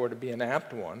metaphor to be an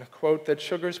apt one. Quote, that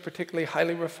sugars, particularly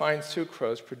highly refined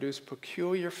sucrose, produce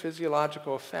peculiar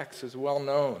physiological effects is well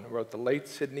known, wrote the late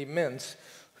Sidney Mintz,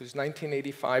 whose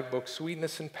 1985 book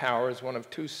Sweetness and Power is one of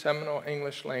two seminal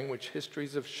English-language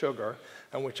histories of sugar,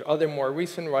 on which other more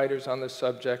recent writers on the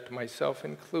subject, myself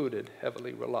included,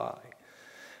 heavily rely.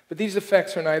 But these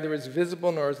effects are neither as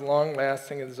visible nor as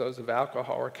long-lasting as those of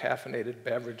alcohol or caffeinated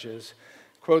beverages,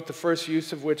 quote, the first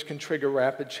use of which can trigger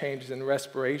rapid changes in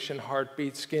respiration,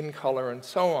 heartbeat, skin color, and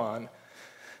so on.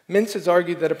 Mintz has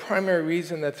argued that a primary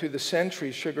reason that through the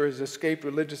centuries sugar has escaped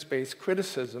religious-based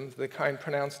criticisms, the kind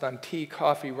pronounced on tea,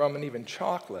 coffee, rum, and even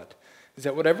chocolate, is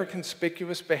that whatever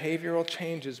conspicuous behavioral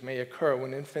changes may occur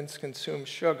when infants consume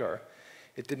sugar,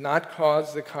 It did not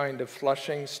cause the kind of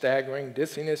flushing, staggering,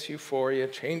 dizziness, euphoria,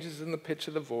 changes in the pitch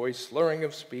of the voice, slurring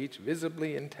of speech,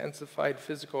 visibly intensified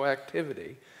physical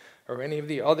activity, or any of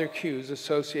the other cues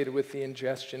associated with the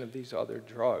ingestion of these other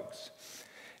drugs.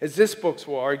 As this book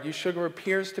will argue, sugar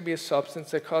appears to be a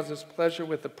substance that causes pleasure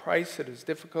with a price that is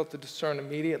difficult to discern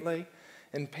immediately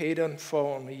and paid in full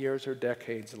only years or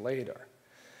decades later.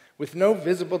 With no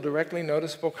visible, directly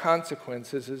noticeable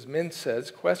consequences, as Mintz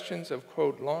says, questions of,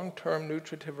 quote, long-term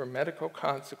nutritive or medical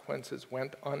consequences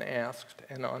went unasked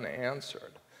and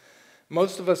unanswered.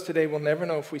 Most of us today will never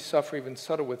know if we suffer even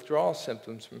subtle withdrawal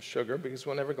symptoms from sugar because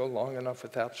we'll never go long enough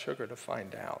without sugar to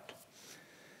find out.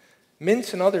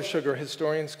 Mintz and other sugar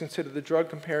historians consider the drug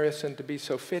comparison to be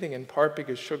so fitting in part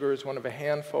because sugar is one of a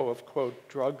handful of, quote,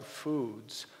 drug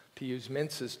foods, to use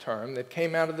Mintz's term, that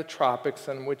came out of the tropics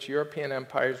on which European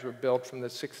empires were built from the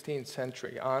 16th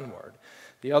century onward,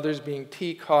 the others being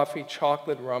tea, coffee,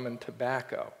 chocolate, rum, and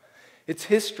tobacco. Its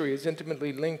history is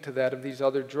intimately linked to that of these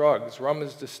other drugs. Rum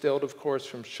is distilled, of course,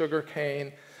 from sugar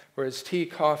cane, whereas tea,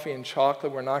 coffee, and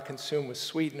chocolate were not consumed with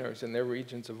sweeteners in their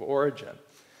regions of origin.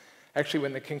 Actually,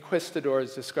 when the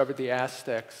conquistadors discovered the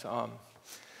Aztecs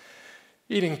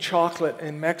eating chocolate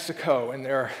in Mexico in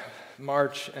their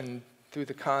march and through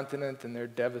the continent and their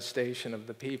devastation of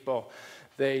the people,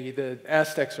 the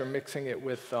Aztecs were mixing it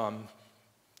with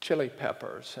chili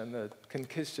peppers, and the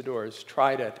conquistadors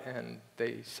tried it, and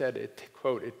they said it,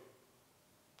 quote, it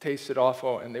tasted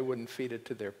awful, and they wouldn't feed it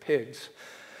to their pigs.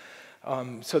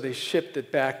 So they shipped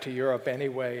it back to Europe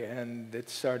anyway, and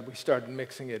we started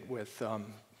mixing it with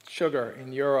sugar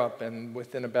in Europe, and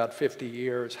within about 50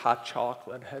 years, hot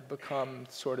chocolate had become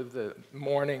sort of the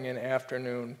morning and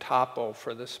afternoon tapo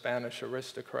for the Spanish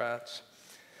aristocrats.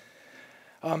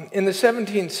 In the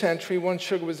 17th century, once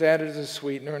sugar was added as a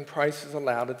sweetener and prices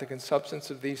allowed it, the consumption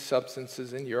of these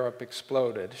substances in Europe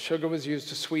exploded. Sugar was used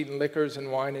to sweeten liquors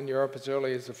and wine in Europe as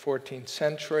early as the 14th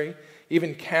century.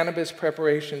 Even cannabis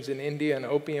preparations in India and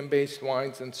opium-based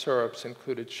wines and syrups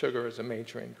included sugar as a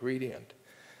major ingredient.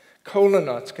 Cola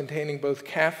nuts containing both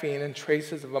caffeine and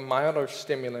traces of a milder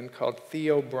stimulant called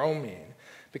theobromine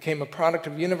became a product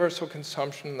of universal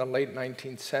consumption in the late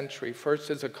 19th century,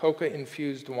 first as a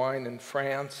coca-infused wine in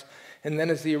France, and then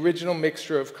as the original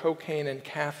mixture of cocaine and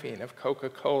caffeine of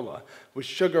Coca-Cola, with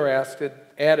sugar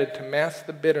added to mask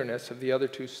the bitterness of the other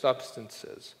two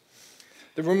substances.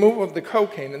 The removal of the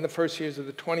cocaine in the first years of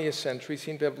the 20th century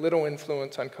seemed to have little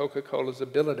influence on Coca-Cola's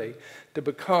ability to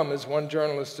become, as one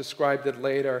journalist described it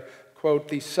later, quote,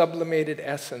 the sublimated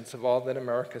essence of all that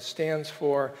America stands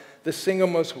for, the single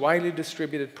most widely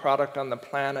distributed product on the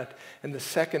planet, and the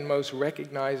second most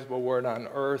recognizable word on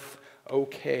earth,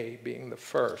 okay being the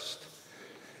first.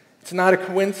 It's not a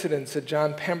coincidence that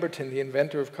John Pemberton, the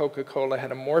inventor of Coca-Cola,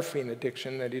 had a morphine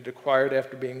addiction that he'd acquired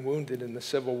after being wounded in the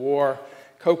Civil War.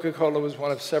 Coca-Cola was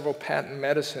one of several patent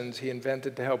medicines he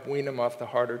invented to help wean him off the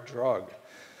harder drug.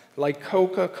 Like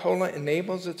Coca-Cola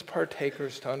enables its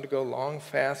partakers to undergo long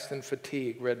fasts and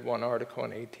fatigue, read one article in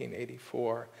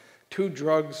 1884. Two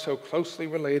drugs so closely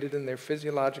related in their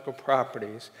physiological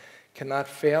properties cannot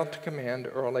fail to command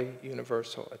early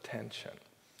universal attention.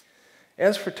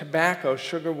 As for tobacco,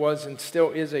 sugar was and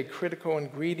still is a critical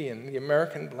ingredient in the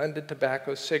American blended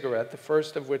tobacco cigarette, the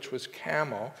first of which was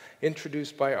Camel,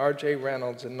 introduced by R.J.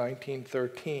 Reynolds in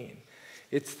 1913.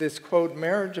 It's this, quote,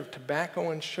 marriage of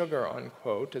tobacco and sugar,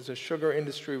 unquote, as a sugar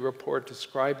industry report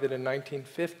described it in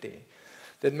 1950,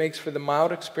 that makes for the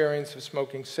mild experience of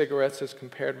smoking cigarettes as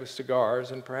compared with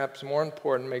cigars, and perhaps more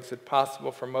important, makes it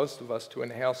possible for most of us to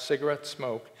inhale cigarette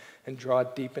smoke and draw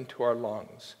it deep into our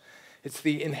lungs. It's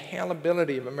the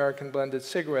inhalability of American blended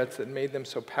cigarettes that made them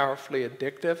so powerfully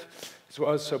addictive, as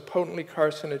well as so potently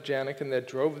carcinogenic, and that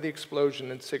drove the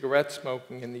explosion in cigarette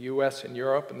smoking in the US and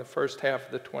Europe in the first half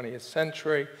of the 20th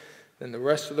century, then the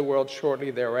rest of the world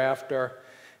shortly thereafter,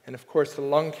 and of course the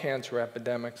lung cancer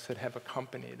epidemics that have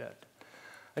accompanied it.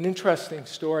 An interesting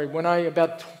story,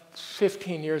 about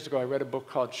 15 years ago, I read a book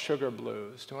called Sugar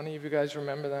Blues. Do any of you guys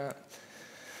remember that?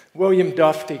 William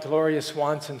Dufty, Gloria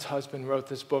Swanson's husband, wrote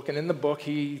this book, and in the book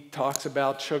he talks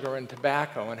about sugar and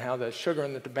tobacco and how the sugar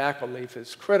in the tobacco leaf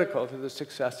is critical to the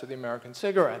success of the American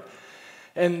cigarette.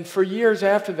 And for years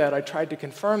after that, I tried to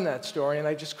confirm that story, and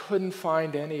I just couldn't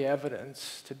find any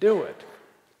evidence to do it.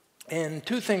 And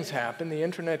two things happened. The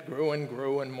internet grew,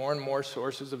 and more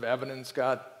sources of evidence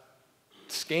got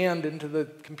scanned into the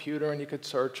computer, and you could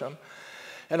search them.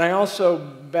 And I also,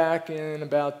 back in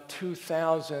about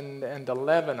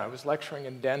 2011, I was lecturing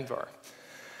in Denver.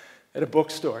 at a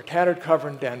bookstore, tattered cover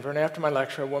in Denver, and after my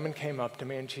lecture, a woman came up to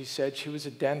me and she said she was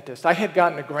a dentist. I had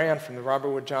gotten a grant from the Robert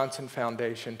Wood Johnson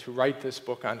Foundation to write this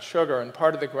book on sugar, and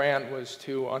part of the grant was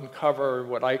to uncover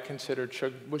what I considered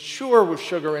was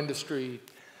sugar industry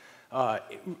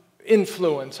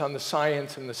influence on the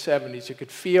science in the 70s. You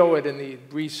could feel it in the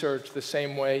research the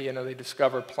same way, they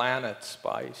discover planets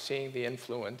by seeing the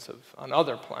influence on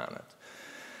other planets.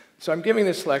 So I'm giving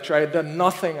this lecture. I had done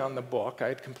nothing on the book. I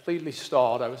had completely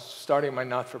stalled. I was starting my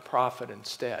not-for-profit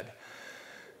instead.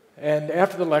 And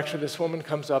after the lecture, this woman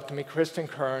comes up to me, Kristen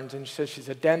Kearns, and she says she's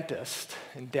a dentist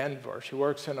in Denver. She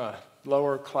works in a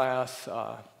lower-class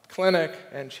clinic,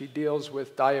 and she deals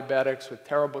with diabetics with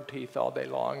terrible teeth all day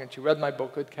long. And she read my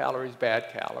book, Good Calories, Bad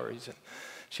Calories, and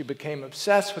she became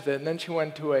obsessed with it. And then she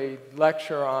went to a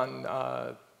lecture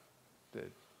on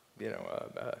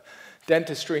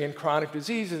dentistry and chronic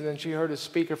diseases, and she heard a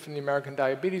speaker from the American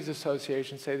Diabetes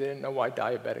Association say they didn't know why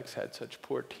diabetics had such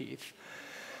poor teeth.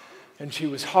 And she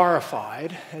was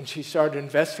horrified, and she started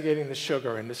investigating the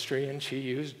sugar industry, and she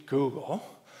used Google,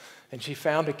 and she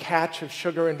found a catch of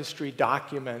sugar industry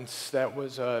documents that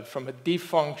was from a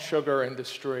defunct sugar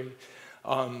industry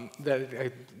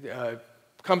that a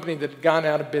company that had gone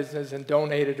out of business and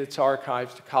donated its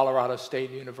archives to Colorado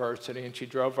State University, and she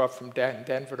drove up from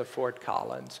Denver to Fort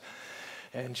Collins.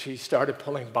 And she started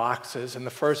pulling boxes, and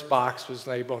the first box was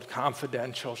labeled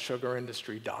confidential sugar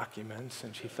industry documents,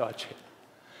 and she thought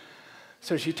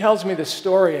So she tells me the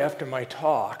story after my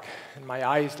talk, and my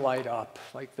eyes light up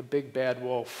like the big bad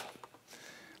wolf.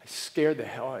 I scared the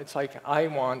hell. It's like, I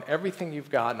want everything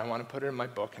you've got, and I want to put it in my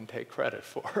book and take credit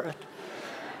for it.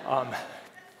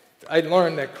 I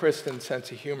learned that Kristen's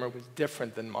sense of humor was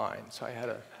different than mine, so I had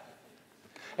a...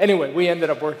 Anyway, we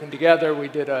ended up working together. We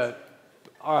did a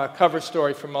cover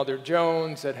story for Mother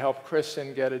Jones that helped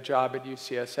Kristen get a job at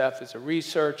UCSF as a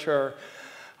researcher.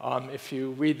 If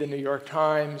you read the New York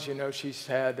Times, she's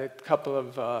had a couple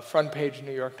of front-page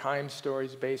New York Times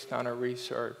stories based on her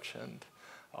research. And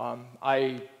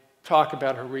I talk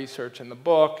about her research in the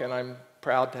book, and I'm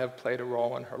proud to have played a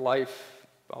role in her life,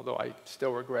 although I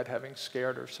still regret having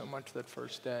scared her so much that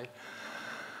first day.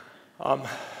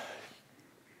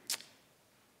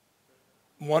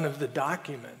 One of the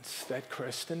documents that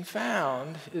Kristen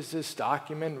found is this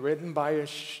document written by a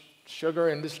sugar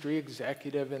industry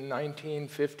executive in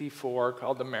 1954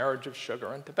 called The Marriage of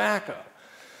Sugar and Tobacco.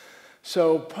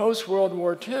 So post-World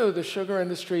War II, the sugar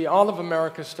industry, all of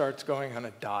America starts going on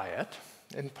a diet,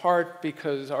 in part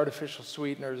because artificial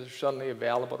sweeteners are suddenly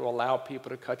available to allow people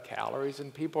to cut calories,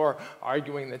 and people are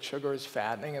arguing that sugar is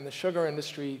fattening, and the sugar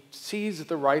industry sees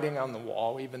the writing on the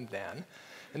wall even then,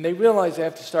 and they realize they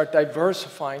have to start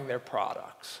diversifying their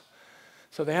products.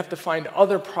 So they have to find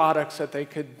other products that they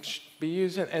could be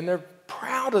using, and they're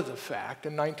proud of the fact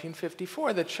in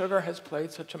 1954 that sugar has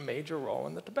played such a major role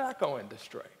in the tobacco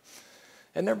industry.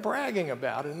 And they're bragging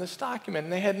about it in this document,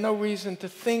 and they had no reason to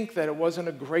think that it wasn't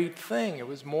a great thing. It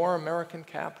was more American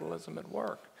capitalism at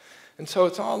work. And so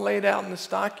it's all laid out in this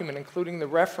document, including the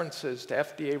references to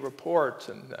FDA reports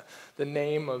and the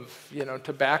name of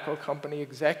tobacco company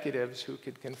executives who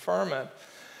could confirm it.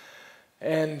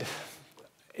 And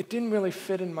it didn't really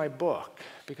fit in my book,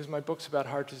 because my book's about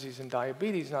heart disease and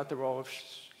diabetes, not the role of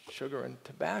sugar and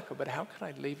tobacco, but how could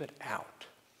I leave it out?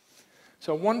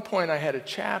 So at one point I had a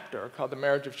chapter called The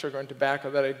Marriage of Sugar and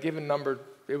Tobacco that I'd given numbered,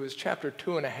 it was chapter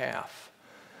 2.5.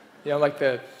 Like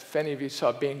if any of you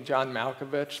saw Being John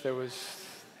Malkovich, there was,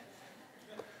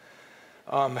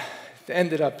 it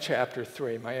ended up chapter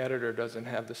 3. My editor doesn't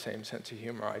have the same sense of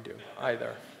humor I do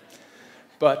either.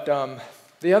 But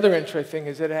the other interesting thing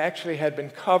is that it actually had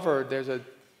been covered. There's a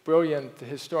brilliant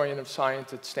historian of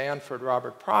science at Stanford,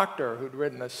 Robert Proctor, who'd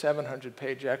written a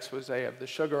 700-page expose of the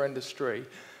sugar industry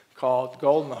called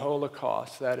Gold in the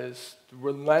Holocaust that is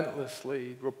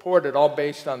relentlessly reported, all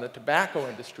based on the tobacco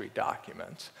industry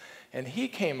documents. And he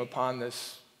came upon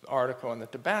this article in the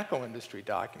tobacco industry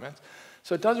documents,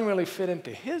 so it doesn't really fit into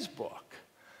his book.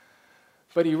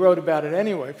 But he wrote about it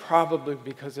anyway, probably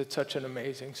because it's such an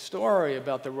amazing story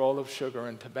about the role of sugar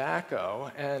and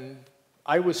tobacco. And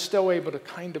I was still able to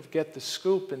kind of get the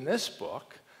scoop in this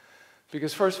book,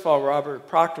 because first of all, Robert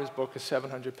Proctor's book is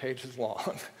 700 pages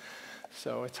long.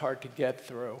 So it's hard to get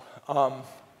through. I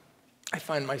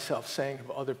find myself saying of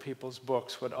other people's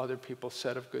books what other people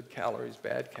said of Good Calories,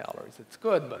 Bad Calories. It's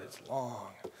good, but it's long.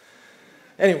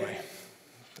 Anyway,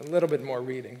 a little bit more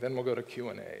reading, then we'll go to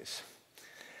Q&As.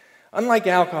 Unlike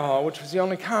alcohol, which was the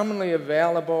only commonly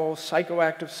available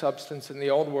psychoactive substance in the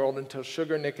Old World until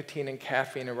sugar, nicotine, and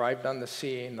caffeine arrived on the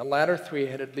scene, the latter three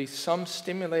had at least some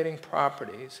stimulating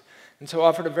properties, and so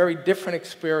offered a very different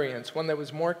experience, one that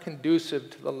was more conducive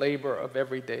to the labor of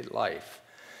everyday life.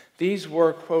 These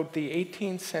were, quote, the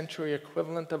 18th century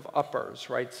equivalent of uppers,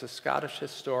 writes the Scottish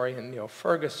historian Neil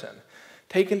Ferguson.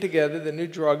 Taken together, the new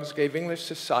drugs gave English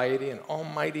society an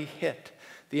almighty hit.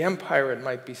 The empire, it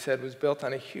might be said, was built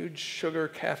on a huge sugar,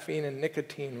 caffeine, and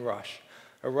nicotine rush,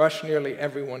 a rush nearly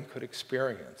everyone could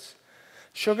experience.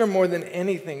 Sugar, more than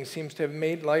anything, seems to have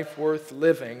made life worth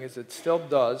living, as it still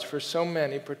does, for so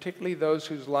many, particularly those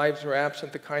whose lives were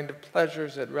absent the kind of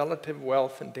pleasures that relative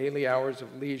wealth and daily hours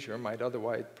of leisure might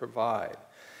otherwise provide.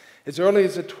 As early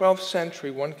as the 12th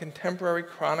century, one contemporary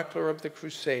chronicler of the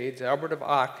Crusades, Albert of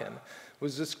Aachen,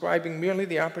 was describing merely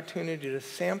the opportunity to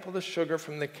sample the sugar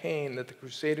from the cane that the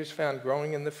Crusaders found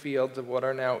growing in the fields of what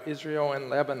are now Israel and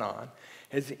Lebanon,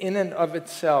 as in and of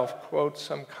itself, quote,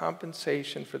 some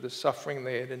compensation for the suffering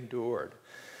they had endured.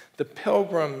 The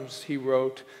pilgrims, he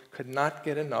wrote, could not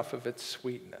get enough of its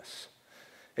sweetness.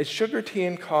 As sugar, tea,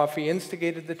 and coffee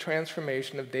instigated the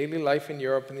transformation of daily life in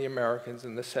Europe and the Americas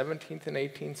in the 17th and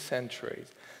 18th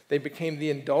centuries, they became the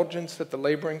indulgence that the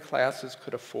laboring classes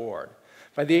could afford.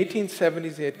 By the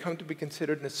 1870s, they had come to be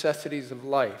considered necessities of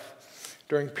life.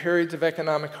 During periods of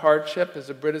economic hardship, as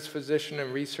the British physician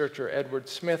and researcher Edward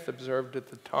Smith observed at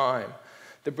the time,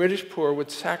 the British poor would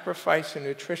sacrifice the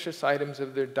nutritious items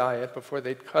of their diet before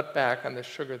they'd cut back on the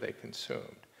sugar they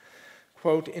consumed.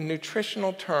 Quote, in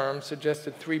nutritional terms,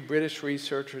 suggested three British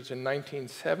researchers in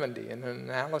 1970 in an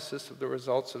analysis of the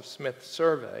results of Smith's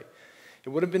survey, it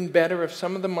would have been better if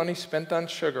some of the money spent on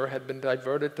sugar had been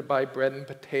diverted to buy bread and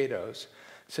potatoes,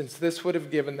 since this would have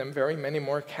given them very many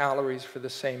more calories for the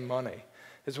same money,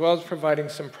 as well as providing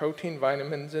some protein,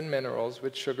 vitamins, and minerals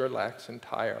which sugar lacks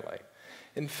entirely.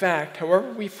 In fact,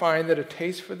 however we find that a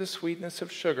taste for the sweetness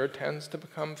of sugar tends to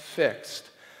become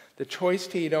fixed, the choice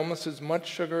to eat almost as much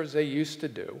sugar as they used to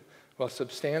do, while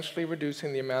substantially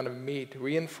reducing the amount of meat,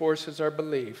 reinforces our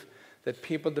belief that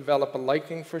people develop a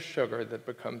liking for sugar that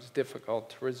becomes difficult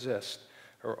to resist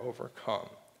or overcome.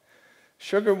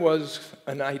 Sugar was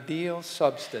an ideal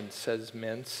substance, says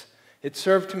Mintz. It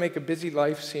served to make a busy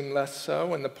life seem less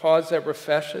so, and the pause that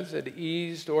refreshes, it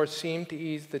eased or seemed to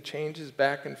ease the changes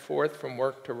back and forth from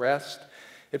work to rest.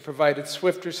 It provided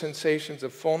swifter sensations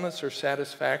of fullness or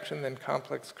satisfaction than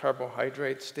complex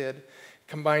carbohydrates did. It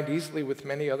combined easily with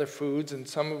many other foods, and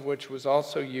some of which was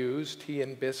also used, tea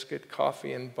and biscuit,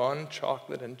 coffee and bun,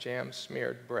 chocolate and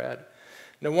jam-smeared bread.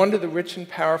 No wonder the rich and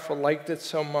powerful liked it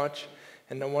so much,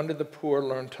 and no wonder the poor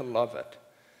learned to love it.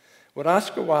 What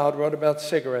Oscar Wilde wrote about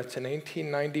cigarettes in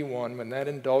 1891, when that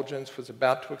indulgence was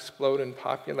about to explode in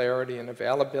popularity and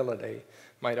availability,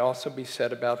 might also be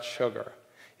said about sugar.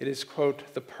 It is,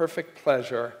 quote, the perfect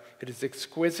pleasure. It is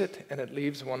exquisite, and it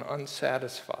leaves one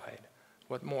unsatisfied.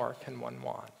 What more can one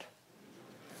want?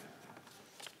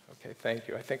 Okay, thank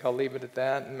you. I think I'll leave it at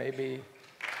that, and maybe...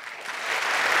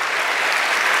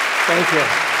 Thank you.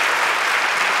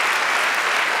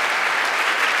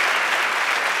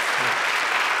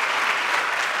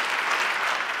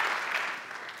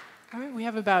 All right, we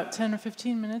have about 10 or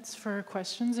 15 minutes for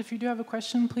questions. If you do have a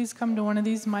question, please come to one of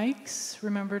these mics.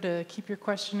 Remember to keep your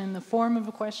question in the form of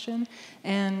a question,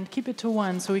 and keep it to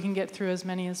one so we can get through as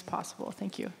many as possible.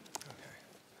 Thank you.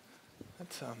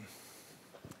 That's, I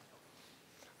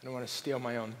don't want to steal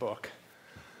my own book.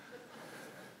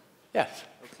 Yes?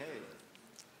 Okay.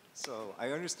 So I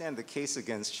understand the case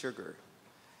against sugar.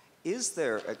 Is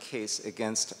there a case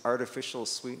against artificial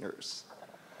sweeteners?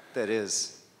 That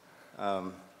is,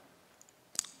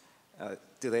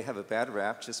 do they have a bad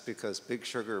rap just because Big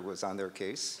Sugar was on their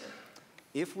case?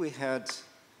 If we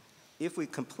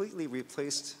completely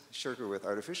replaced sugar with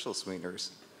artificial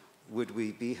sweeteners, would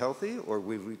we be healthy or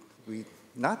would we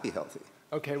not be healthy?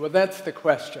 Okay, well, that's the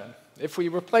question. If we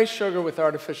replace sugar with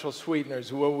artificial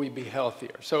sweeteners, will we be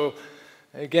healthier? So,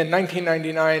 again,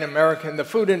 1999, the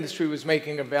food industry was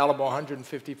making available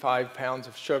 155 pounds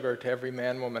of sugar to every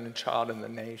man, woman, and child in the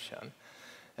nation.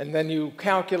 And then you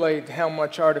calculate how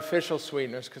much artificial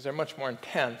sweeteners, because they're much more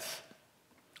intense,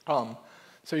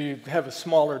 so you have a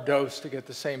smaller dose to get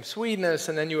the same sweetness,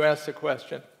 and then you ask the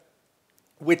question,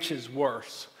 which is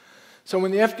worse? So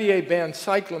when the FDA banned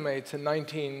cyclamates in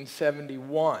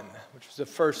 1971, which was the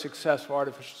first successful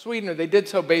artificial sweetener, they did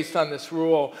so based on this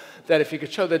rule that if you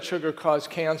could show that sugar caused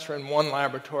cancer in one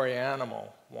laboratory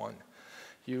animal,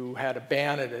 you had to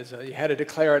ban it you had to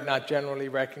declare it not generally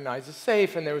recognized as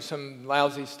safe, and there were some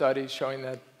lousy studies showing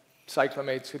that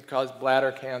cyclamates could cause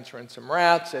bladder cancer in some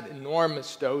rats at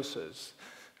enormous doses,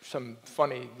 some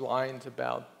funny lines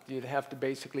about you'd have to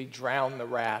basically drown the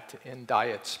rat in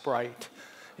Diet Sprite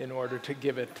in order to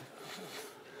give it.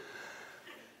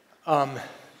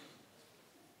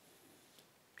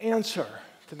 Answer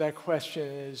to that question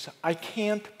is, I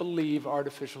can't believe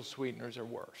artificial sweeteners are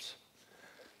worse.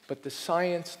 But the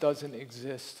science doesn't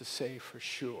exist to say for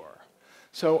sure.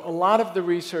 So a lot of the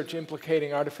research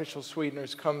implicating artificial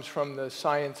sweeteners comes from the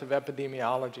science of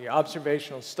epidemiology,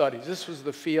 observational studies. This was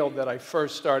the field that I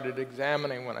first started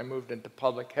examining when I moved into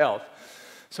public health.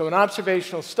 So in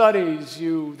observational studies,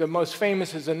 the most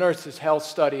famous is the Nurses' Health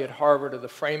Study at Harvard, or the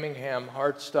Framingham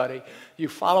Heart Study. You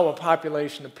follow a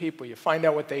population of people. You find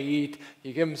out what they eat.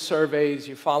 You give them surveys.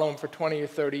 You follow them for 20 or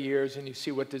 30 years, and you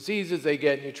see what diseases they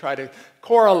get, and you try to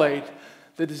correlate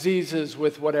the diseases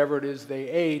with whatever it is they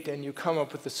ate, and you come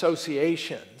up with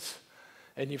associations.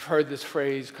 And you've heard this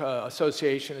phrase,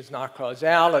 association is not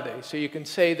causality. So you can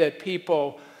say that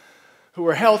people who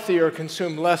were healthier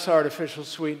consumed less artificial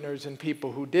sweeteners than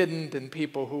people who didn't, and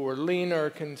people who were leaner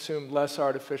consumed less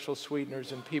artificial sweeteners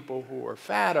than people who were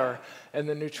fatter. And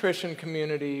the nutrition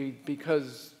community,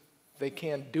 because they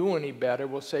can't do any better,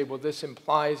 will say, well, this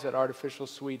implies that artificial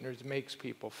sweeteners makes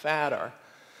people fatter.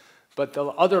 But the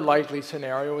other likely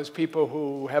scenario is people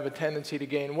who have a tendency to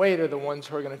gain weight are the ones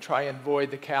who are going to try and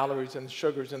avoid the calories and the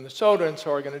sugars in the soda, and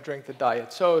so are going to drink the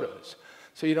diet sodas.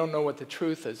 So you don't know what the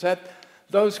truth is.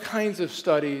 Those kinds of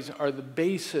studies are the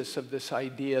basis of this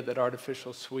idea that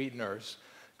artificial sweeteners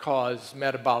cause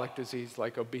metabolic disease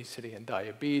like obesity and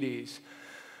diabetes.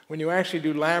 When you actually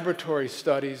do laboratory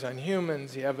studies on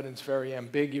humans, the evidence is very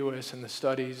ambiguous, and the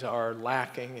studies are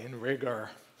lacking in rigor.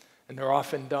 And they're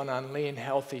often done on lean,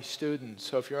 healthy students.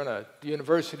 So if you're in a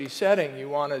university setting, you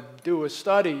want to do a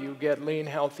study, you get lean,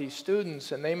 healthy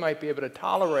students, and they might be able to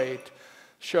tolerate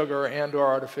sugar and or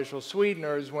artificial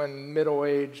sweeteners when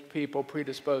middle-aged people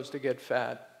predisposed to get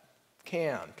fat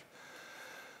can't.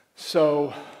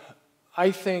 So I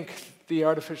think the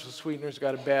artificial sweeteners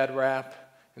got a bad rap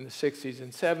in the 60s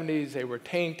and 70s. They were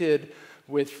tainted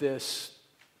with this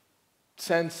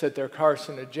sense that they're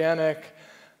carcinogenic.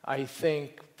 I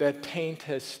think that taint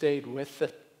has stayed with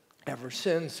it ever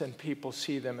since, and people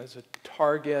see them as a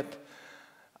target.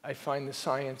 I find the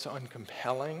science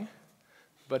uncompelling,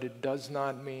 but it does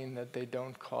not mean that they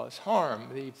don't cause harm.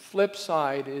 The flip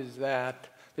side is that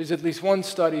there's at least one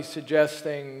study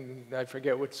suggesting, I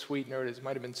forget which sweetener it is, it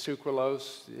might have been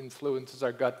sucralose, influences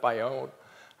our gut biota,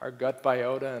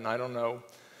 and I don't know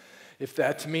if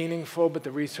that's meaningful, but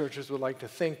the researchers would like to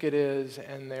think it is,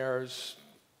 and there's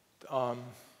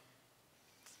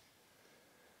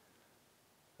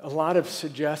a lot of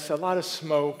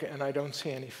smoke, and I don't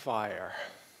see any fire.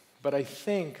 But I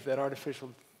think that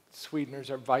artificial sweeteners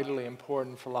are vitally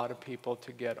important for a lot of people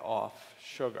to get off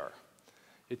sugar.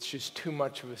 It's just too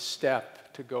much of a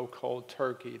step to go cold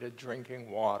turkey to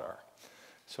drinking water.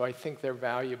 So I think they're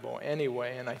valuable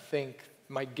anyway, and I think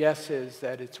my guess is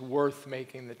that it's worth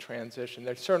making the transition.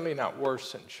 They're certainly not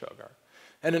worse than sugar.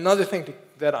 And another thing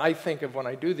that I think of when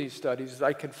I do these studies is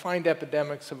I can find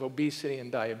epidemics of obesity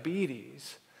and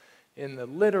diabetes in the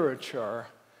literature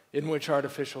in which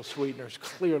artificial sweeteners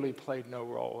clearly played no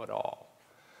role at all.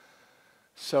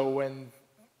 So when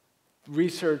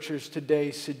researchers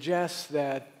today suggest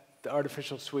that the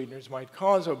artificial sweeteners might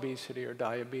cause obesity or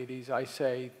diabetes, I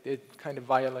say it kind of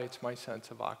violates my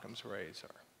sense of Occam's razor.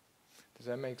 Does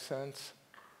that make sense?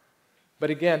 But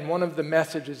again, one of the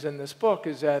messages in this book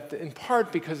is that, in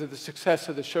part because of the success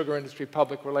of the sugar industry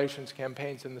public relations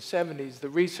campaigns in the 70s, the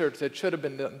research that should have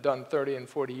been done 30 and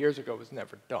 40 years ago was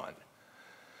never done.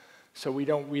 So we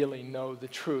don't really know the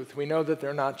truth. We know that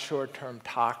they're not short-term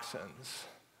toxins,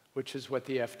 which is what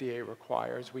the FDA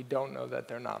requires. We don't know that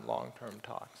they're not long-term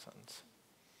toxins.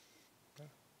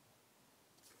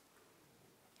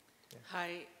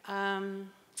 Hi.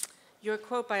 Your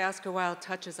quote by Oscar Wilde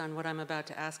touches on what I'm about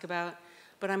to ask about,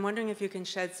 but I'm wondering if you can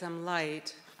shed some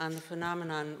light on the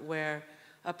phenomenon where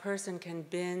a person can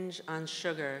binge on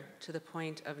sugar to the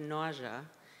point of nausea,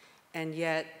 and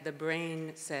yet the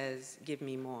brain says, give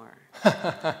me more.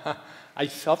 I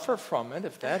suffer from it,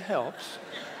 if that helps.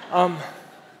 And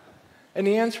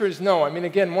the answer is no. I mean,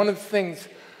 again, one of the things,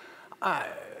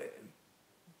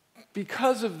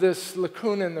 because of this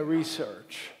lacuna in the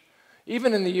research,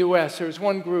 even in the US, there was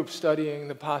one group studying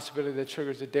the possibility that sugar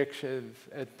is addictive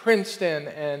at Princeton,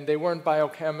 and they weren't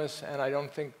biochemists, and I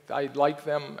don't think I like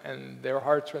them, and their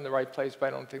hearts were in the right place, but I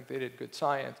don't think they did good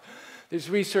science.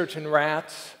 There's research in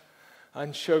rats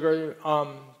on sugar.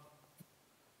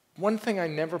 One thing I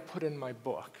never put in my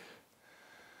book,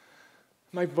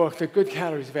 My book, The Good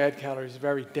Calories, Bad Calories, is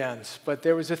very dense, but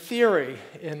there was a theory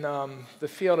in the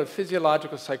field of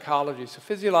physiological psychology. So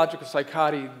physiological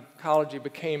psychology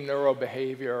became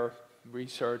neurobehavior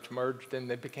research, merged, and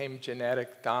they became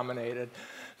genetic dominated.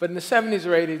 But in the 70s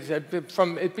or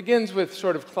 80s, it begins with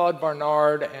sort of Claude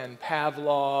Barnard and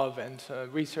Pavlov and a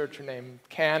researcher named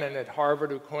Cannon at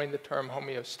Harvard who coined the term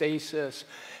homeostasis.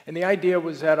 And the idea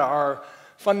was that our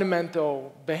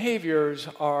fundamental behaviors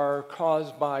are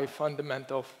caused by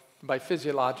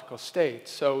physiological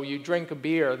states. So you drink a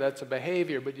beer, that's a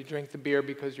behavior, but you drink the beer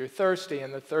because you're thirsty,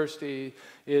 and the thirsty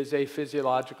is a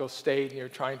physiological state, and you're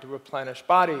trying to replenish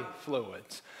body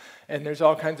fluids. And there's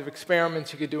all kinds of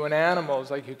experiments you could do in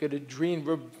animals, like you could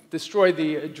destroy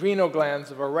the adrenal glands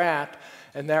of a rat,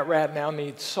 and that rat now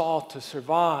needs salt to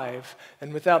survive.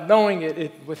 And without knowing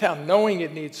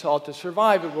it needs salt to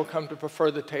survive, it will come to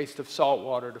prefer the taste of salt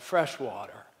water to fresh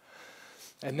water.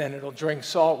 And then it'll drink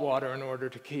salt water in order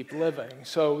to keep living.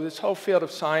 So this whole field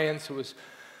of science, it was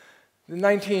in the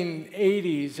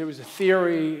 1980s, there was a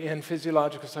theory in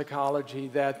physiological psychology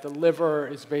that the liver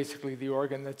is basically the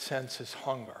organ that senses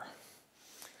hunger.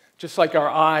 Just like our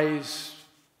eyes,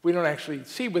 we don't actually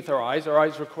see with our eyes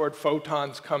record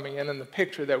photons coming in, and the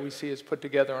picture that we see is put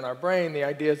together in our brain. The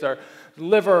idea is our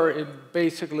liver, it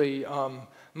basically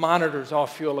monitors all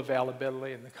fuel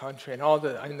availability in the country, and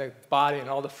in the body, and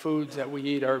all the foods that we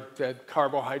eat are that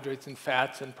carbohydrates and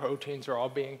fats and proteins are all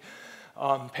being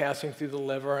passing through the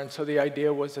liver. And so the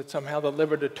idea was that somehow the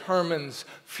liver determines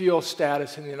fuel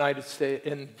status in the United States,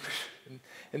 in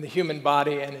the human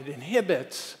body, and it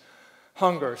inhibits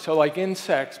hunger. So like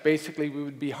insects, basically we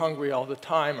would be hungry all the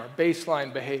time. Our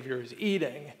baseline behavior is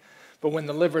eating. But when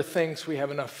the liver thinks we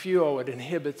have enough fuel, it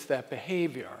inhibits that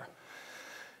behavior.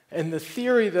 And the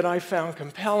theory that I found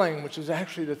compelling, which is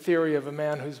actually the theory of a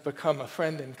man who's become a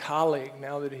friend and colleague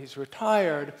now that he's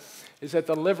retired, is that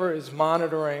the liver is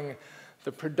monitoring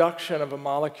the production of a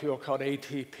molecule called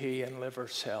ATP in liver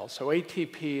cells. So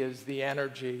ATP is the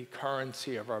energy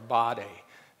currency of our body.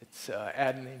 It's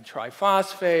adenine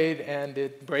triphosphate, and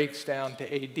it breaks down to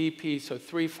ADP, so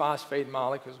 3 phosphate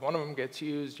molecules. One of them gets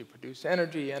used, you produce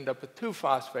energy, you end up with 2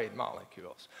 phosphate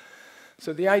molecules.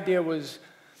 So the idea was,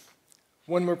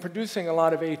 when we're producing a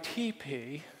lot of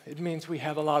ATP, it means we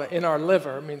have a lot of, in our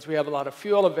liver, it means we have a lot of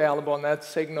fuel available, and that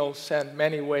signal is sent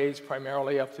many ways,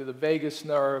 primarily up through the vagus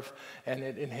nerve, and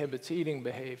it inhibits eating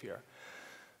behavior.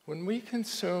 When we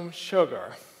consume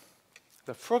sugar,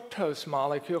 the fructose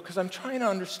molecule, because I'm trying to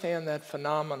understand that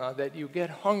phenomena that you get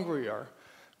hungrier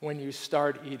when you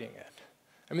start eating it.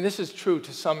 I mean, this is true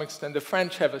to some extent. The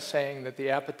French have a saying that the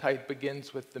appetite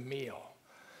begins with the meal.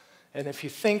 And if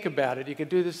you think about it, you could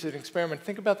do this as an experiment.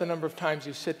 Think about the number of times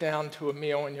you sit down to a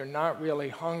meal and you're not really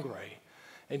hungry,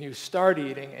 and you start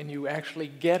eating and you actually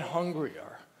get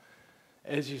hungrier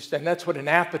as you, and that's what an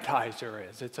appetizer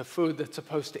is. It's a food that's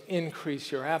supposed to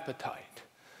increase your appetite.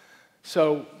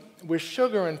 So with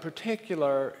sugar in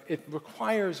particular, it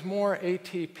requires more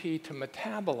ATP to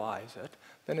metabolize it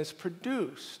than is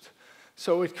produced.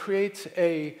 So it creates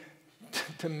a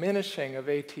diminishing of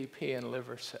ATP in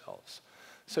liver cells.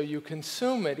 So you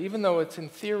consume it, even though it's in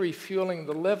theory fueling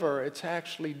the liver, it's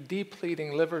actually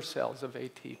depleting liver cells of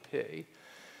ATP.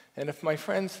 And if my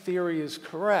friend's theory is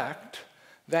correct,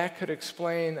 that could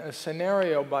explain a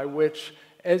scenario by which,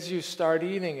 as you start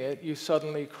eating it, you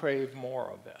suddenly crave more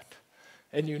of it.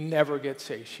 And you never get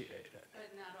satiated.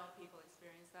 But not all people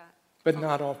experience that. But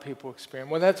not all people experience.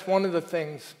 Well, that's one of the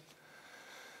things.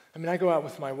 I mean, I go out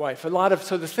with my wife.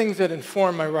 So the things that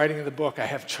inform my writing of the book, I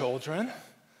have children.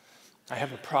 I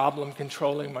have a problem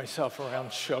controlling myself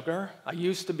around sugar. I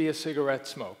used to be a cigarette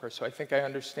smoker, so I think I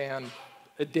understand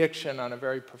addiction on a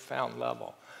very profound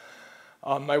level.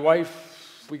 My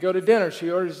wife, we go to dinner.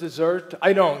 She orders dessert.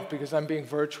 I don't, because I'm being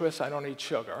virtuous. I don't eat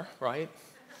sugar, right?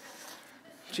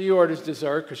 She orders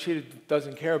dessert because she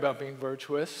doesn't care about being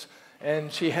virtuous, and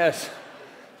she has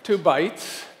 2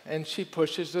 bites, and she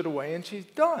pushes it away, and she's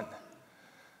done.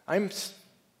 I'm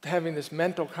having this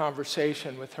mental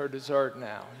conversation with her dessert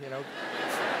now, you know.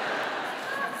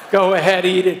 Go ahead,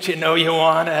 eat it, you know you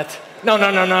want it.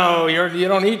 No, you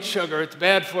don't eat sugar, it's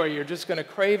bad for you. You're just going to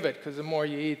crave it, because the more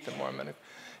you eat, the more I'm going to.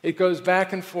 It goes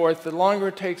back and forth. The longer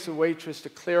it takes a waitress to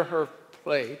clear her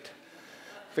plate,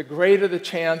 the greater the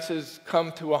chances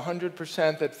come to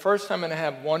 100% that first I'm going to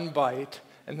have 1 bite,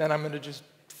 and then I'm going to just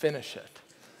finish it.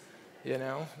 You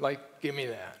know, like, give me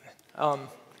that.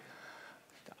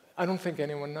 I don't think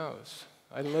anyone knows.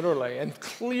 I literally, and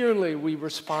clearly we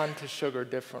respond to sugar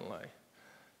differently,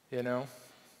 you know?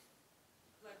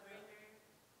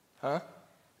 Huh?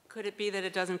 Could it be that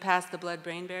it doesn't pass the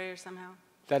blood-brain barrier somehow?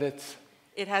 That it's,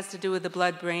 it has to do with the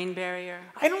blood-brain barrier?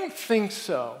 I don't think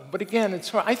so. But again,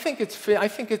 I think it's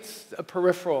a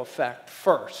peripheral effect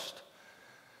first.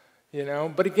 You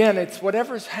know, but again, it's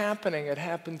whatever's happening, it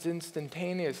happens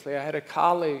instantaneously. I had a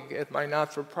colleague at my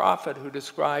not-for-profit who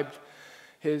described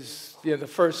the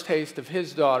first taste of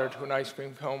his daughter to an ice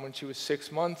cream cone when she was 6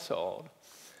 months old.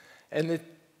 And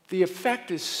the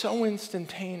effect is so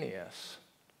instantaneous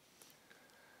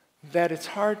that it's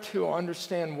hard to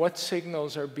understand what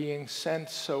signals are being sent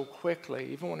so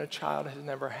quickly, even when a child has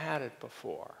never had it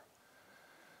before.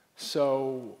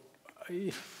 So,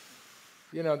 the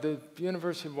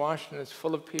University of Washington is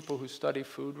full of people who study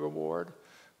food reward.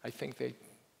 I think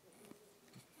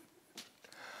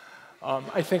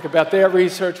about their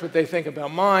research, what they think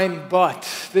about mine, but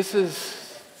this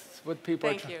is what people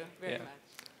Thank you very much.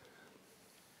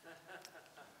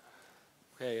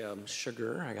 Okay,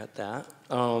 sugar, I got that.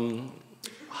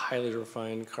 Highly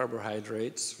refined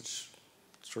carbohydrates, which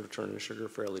sort of turn into sugar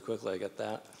fairly quickly, I get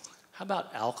that. How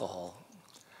about alcohol?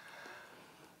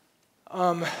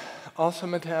 Also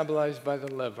metabolized by the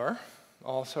liver,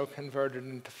 also converted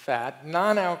into fat.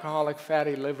 Non-alcoholic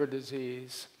fatty liver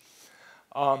disease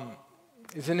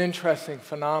is an interesting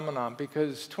phenomenon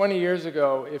because 20 years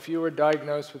ago, if you were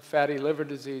diagnosed with fatty liver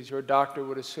disease, your doctor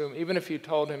would assume, even if you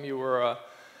told him you were a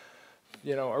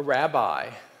rabbi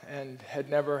and had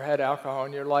never had alcohol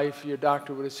in your life, your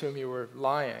doctor would assume you were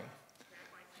lying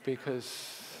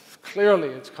because clearly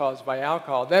it's caused by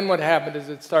alcohol. Then what happened is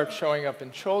it starts showing up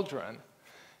in children,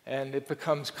 and it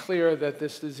becomes clear that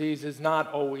this disease is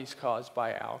not always caused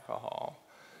by alcohol.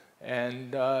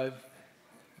 And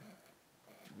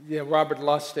Robert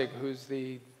Lustig, who's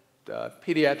the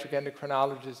pediatric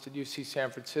endocrinologist at UC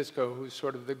San Francisco, who's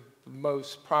sort of the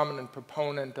most prominent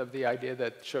proponent of the idea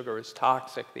that sugar is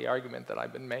toxic, the argument that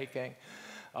I've been making,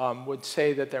 would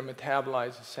say that they're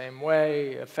metabolized the same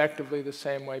way, effectively the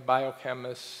same way.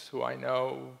 Biochemists who I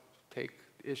know take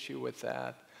issue with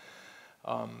that.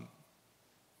 So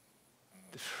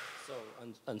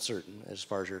uncertain as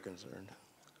far as you're concerned.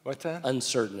 What's that?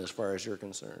 Uncertain as far as you're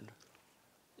concerned.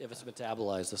 If it's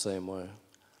metabolized the same way.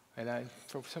 And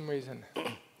for some reason.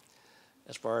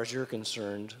 As far as you're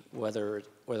concerned, whether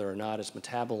or not it's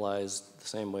metabolized the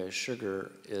same way as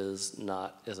sugar is an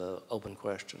open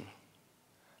question.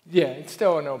 Yeah, it's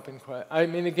still an open question. I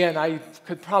mean, again, I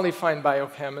could probably find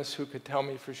biochemists who could tell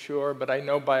me for sure, but I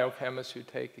know biochemists who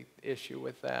take issue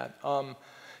with that.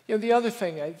 The other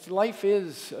thing, life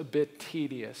is a bit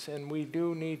tedious, and we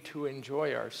do need to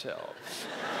enjoy ourselves.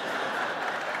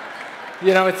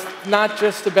 It's not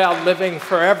just about living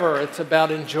forever, it's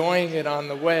about enjoying it on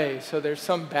the way, so there's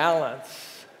some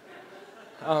balance.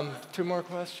 2 more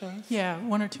questions? Yeah,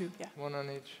 1 or 2, yeah. One on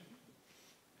each.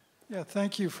 Yeah,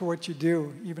 thank you for what you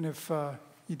do, even if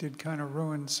you did kind of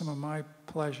ruin some of my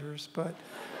pleasures. But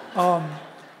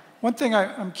one thing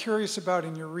I'm curious about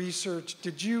in your research,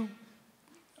 did you,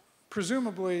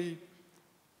 presumably,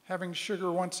 having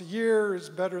sugar once a year is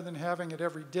better than having it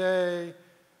every day,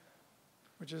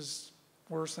 which is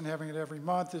worse than having it every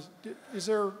month. Is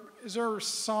there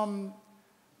some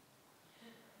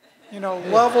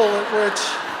level at which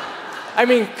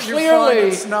clearly you find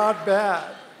it's not bad?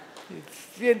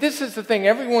 This is the thing.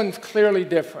 Everyone's clearly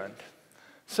different.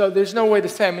 So there's no way to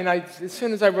say. As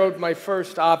soon as I wrote my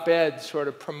first op-ed sort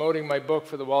of promoting my book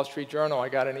for the Wall Street Journal, I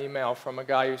got an email from a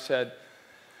guy who said,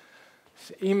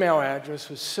 his email address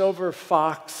was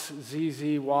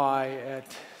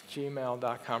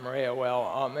silverfoxzzy@gmail.com or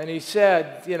AOL. And he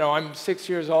said, I'm 6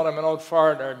 years old, I'm an old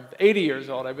fart, or 80 years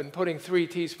old. I've been putting 3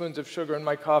 teaspoons of sugar in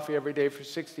my coffee every day for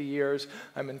 60 years.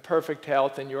 I'm in perfect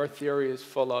health, and your theory is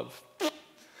full of...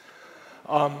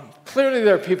 Clearly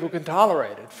there are people who can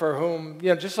tolerate it, for whom,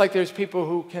 just like there's people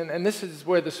who can, and this is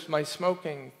where my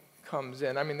smoking comes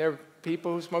in. There are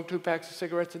people who smoke 2 packs of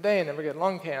cigarettes a day and never get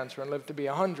lung cancer and live to be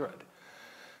 100.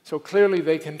 So clearly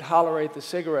they can tolerate the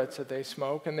cigarettes that they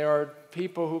smoke, and there are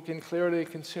people who can clearly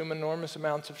consume enormous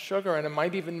amounts of sugar, and it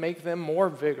might even make them more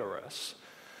vigorous.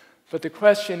 But the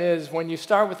question is, when you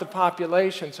start with the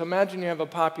population, so imagine you have a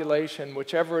population,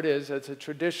 whichever it is, it's a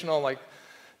traditional,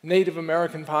 Native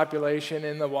American population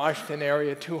in the Washington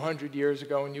area 200 years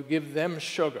ago, and you give them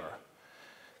sugar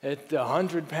at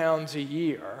 100 pounds a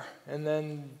year, and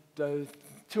then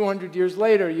 200 years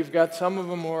later, you've got some of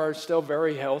them who are still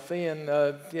very healthy, and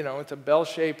it's a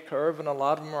bell-shaped curve, and a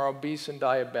lot of them are obese and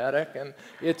diabetic, and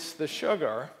it's the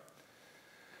sugar.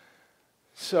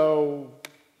 So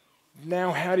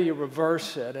now how do you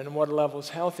reverse it, and what level is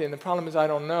healthy? And the problem is I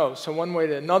don't know. So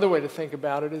another way to think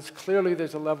about it is clearly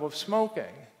there's a level of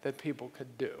smoking that people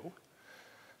could do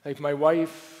Like my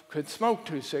wife could smoke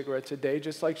 2 cigarettes a day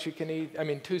just like she can eat,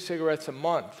 2 cigarettes a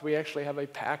month. We actually have a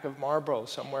pack of Marlboro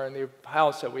somewhere in the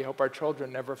house that we hope our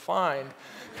children never find.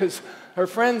 Because her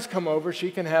friends come over, she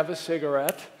can have a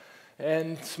cigarette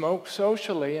and smoke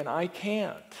socially, and I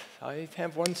can't. I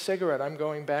have 1 cigarette. I'm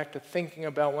going back to thinking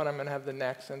about when I'm going to have the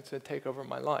next, and to take over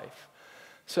my life.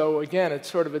 So again,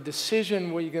 it's sort of a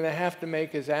decision we're going to have to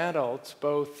make as adults,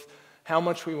 both how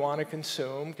much we want to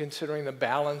consume, considering the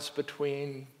balance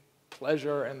between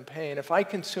pleasure and pain. If I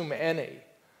consume any,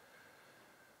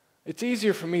 it's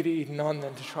easier for me to eat none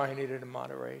than to try and eat it in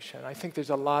moderation. I think there's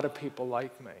a lot of people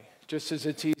like me. Just as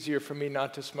it's easier for me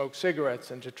not to smoke cigarettes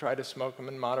than to try to smoke them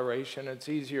in moderation, it's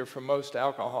easier for most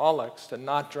alcoholics to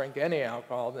not drink any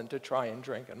alcohol than to try and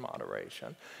drink in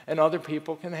moderation. And other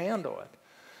people can handle it.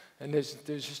 And there's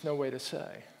just no way to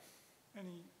say.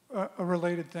 A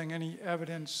related thing, any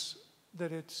evidence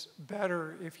that it's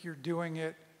better if you're doing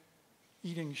it,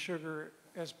 eating sugar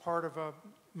as part of a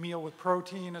meal with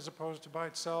protein as opposed to by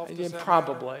itself? Yeah,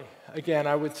 probably. Again,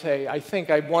 I would say, I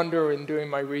wonder in doing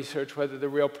my research whether the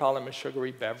real problem is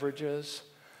sugary beverages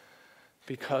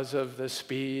because of the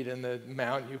speed and the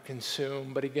amount you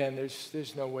consume. But again,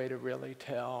 there's no way to really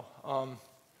tell.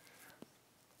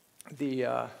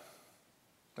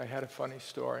 I had a funny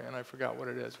story and I forgot what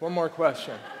it is. One more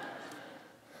question.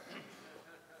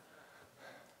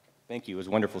 Thank you. It was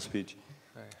a wonderful speech.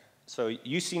 So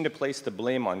you seem to place the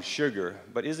blame on sugar,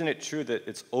 but isn't it true that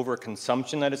it's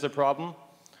overconsumption that is the problem,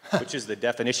 which is the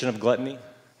definition of gluttony?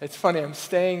 It's funny. I'm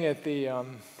staying at the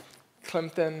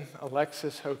Clinton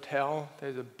Alexis Hotel.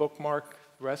 There's a bookmark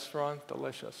restaurant,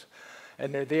 delicious.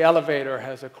 And the elevator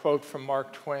has a quote from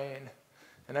Mark Twain.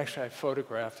 And actually, I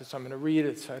photographed it, so I'm going to read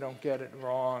it so I don't get it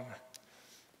wrong.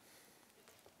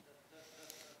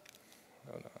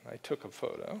 Hold on. I took a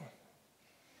photo.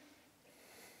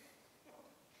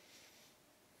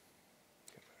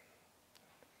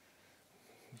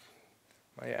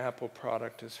 My Apple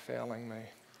product is failing me.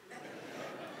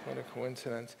 What a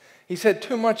coincidence. He said,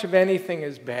 too much of anything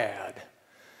is bad,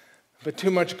 but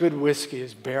too much good whiskey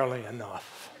is barely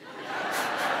enough.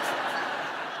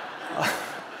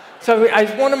 So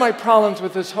one of my problems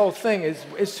with this whole thing is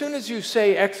as soon as you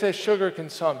say excess sugar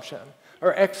consumption,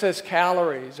 or excess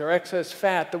calories, or excess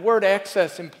fat, the word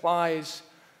excess implies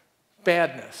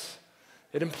badness.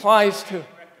 It implies to...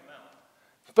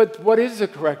 But what is the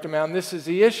correct amount? This is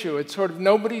the issue. It's sort of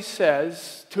nobody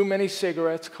says too many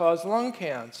cigarettes cause lung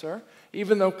cancer,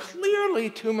 even though clearly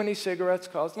too many cigarettes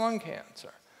cause lung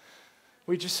cancer.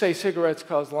 We just say cigarettes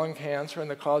cause lung cancer,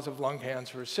 and the cause of lung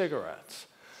cancer is cigarettes.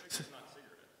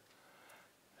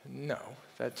 No,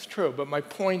 that's true. But my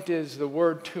point is the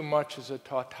word too much is a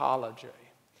tautology.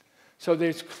 So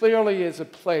there's clearly is a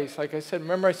place, like I said,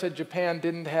 remember I said Japan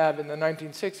didn't have, in the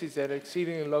 1960s, they had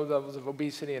exceedingly low levels of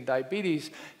obesity and diabetes,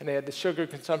 and they had the sugar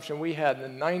consumption we had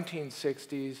in the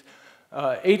 1960s,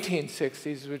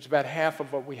 1860s, which is about half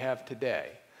of what we have today.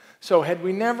 So had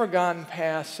we never gotten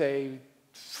past, say,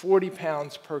 40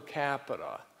 pounds per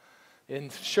capita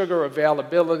in sugar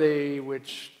availability,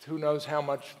 which who knows how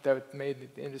much the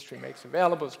industry makes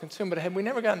available is consumed, but had we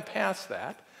never gotten past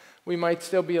that, we might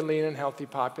still be a lean and healthy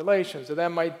population. So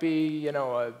that might be,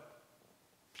 a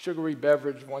sugary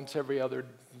beverage once every other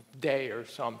day or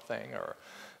something, or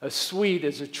a sweet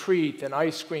as a treat, and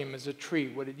ice cream as a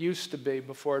treat, what it used to be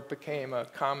before it became a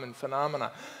common phenomenon.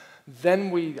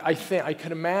 Then I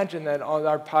could imagine that all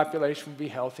our population would be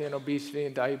healthy and obesity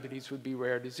and diabetes would be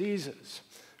rare diseases,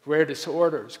 rare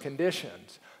disorders,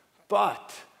 conditions.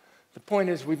 But the point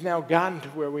is we've now gotten to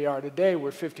where we are today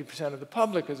where 50% of the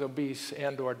public is obese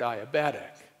and or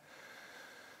diabetic.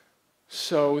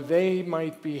 So they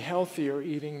might be healthier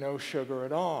eating no sugar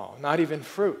at all, not even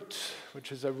fruits,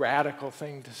 which is a radical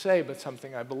thing to say, but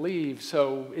something I believe.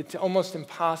 So it's almost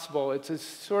impossible. It's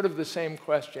sort of the same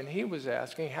question he was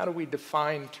asking. How do we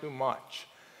define too much?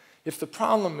 If the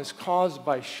problem is caused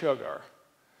by sugar,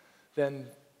 then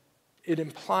it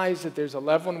implies that there's a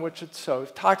level in which it's so.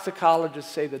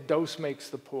 Toxicologists say the dose makes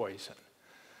the poison.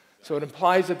 So it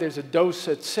implies that there's a dose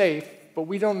that's safe, but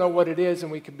we don't know what it is,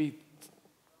 and we can be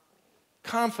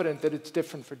confident that it's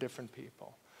different for different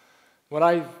people.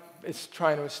 What it's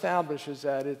trying to establish is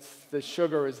that the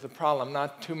sugar is the problem,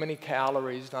 not too many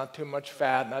calories, not too much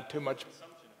fat, not too much.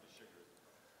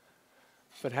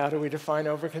 But how do we define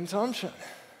overconsumption?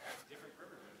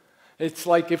 It's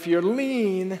like if you're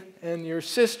lean and your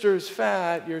sister's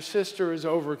fat, your sister is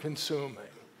over-consuming.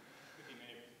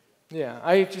 Yeah,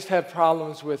 I just have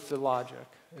problems with the logic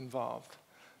involved.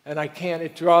 And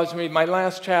it draws me, my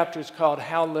last chapter is called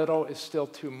How Little is Still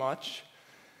Too Much.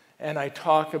 And I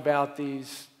talk about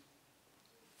these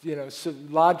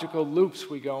logical loops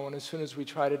we go in as soon as we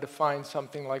try to define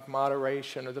something like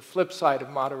moderation, or the flip side of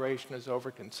moderation is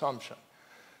overconsumption.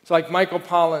 It's like Michael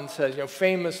Pollan says,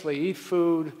 famously, eat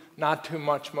food, not too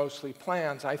much, mostly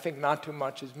plants. I think not too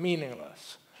much is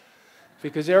meaningless.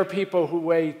 Because there are people who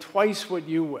weigh twice what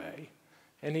you weigh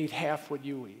and eat half what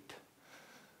you eat.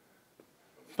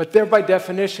 But they're by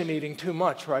definition eating too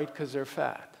much, right? Because they're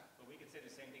fat. But we could say the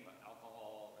same thing about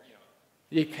alcohol,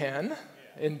 You can,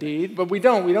 indeed. But we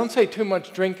don't. We don't say too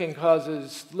much drinking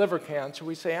causes liver cancer.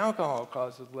 We say alcohol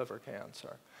causes liver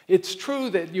cancer. It's true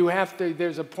that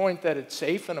there's a point that it's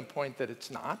safe and a point that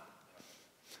it's not.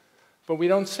 But we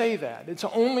don't say that. It's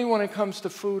only when it comes to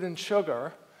food and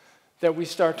sugar that we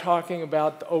start talking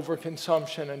about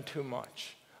overconsumption and too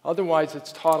much. Otherwise,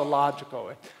 it's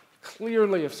tautological.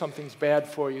 Clearly, if something's bad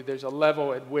for you, there's a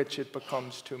level at which it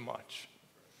becomes too much.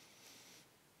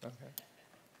 Okay.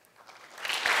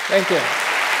 Thank you.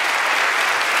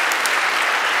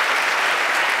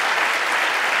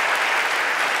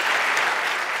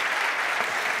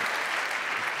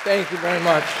 Thank you very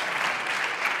much.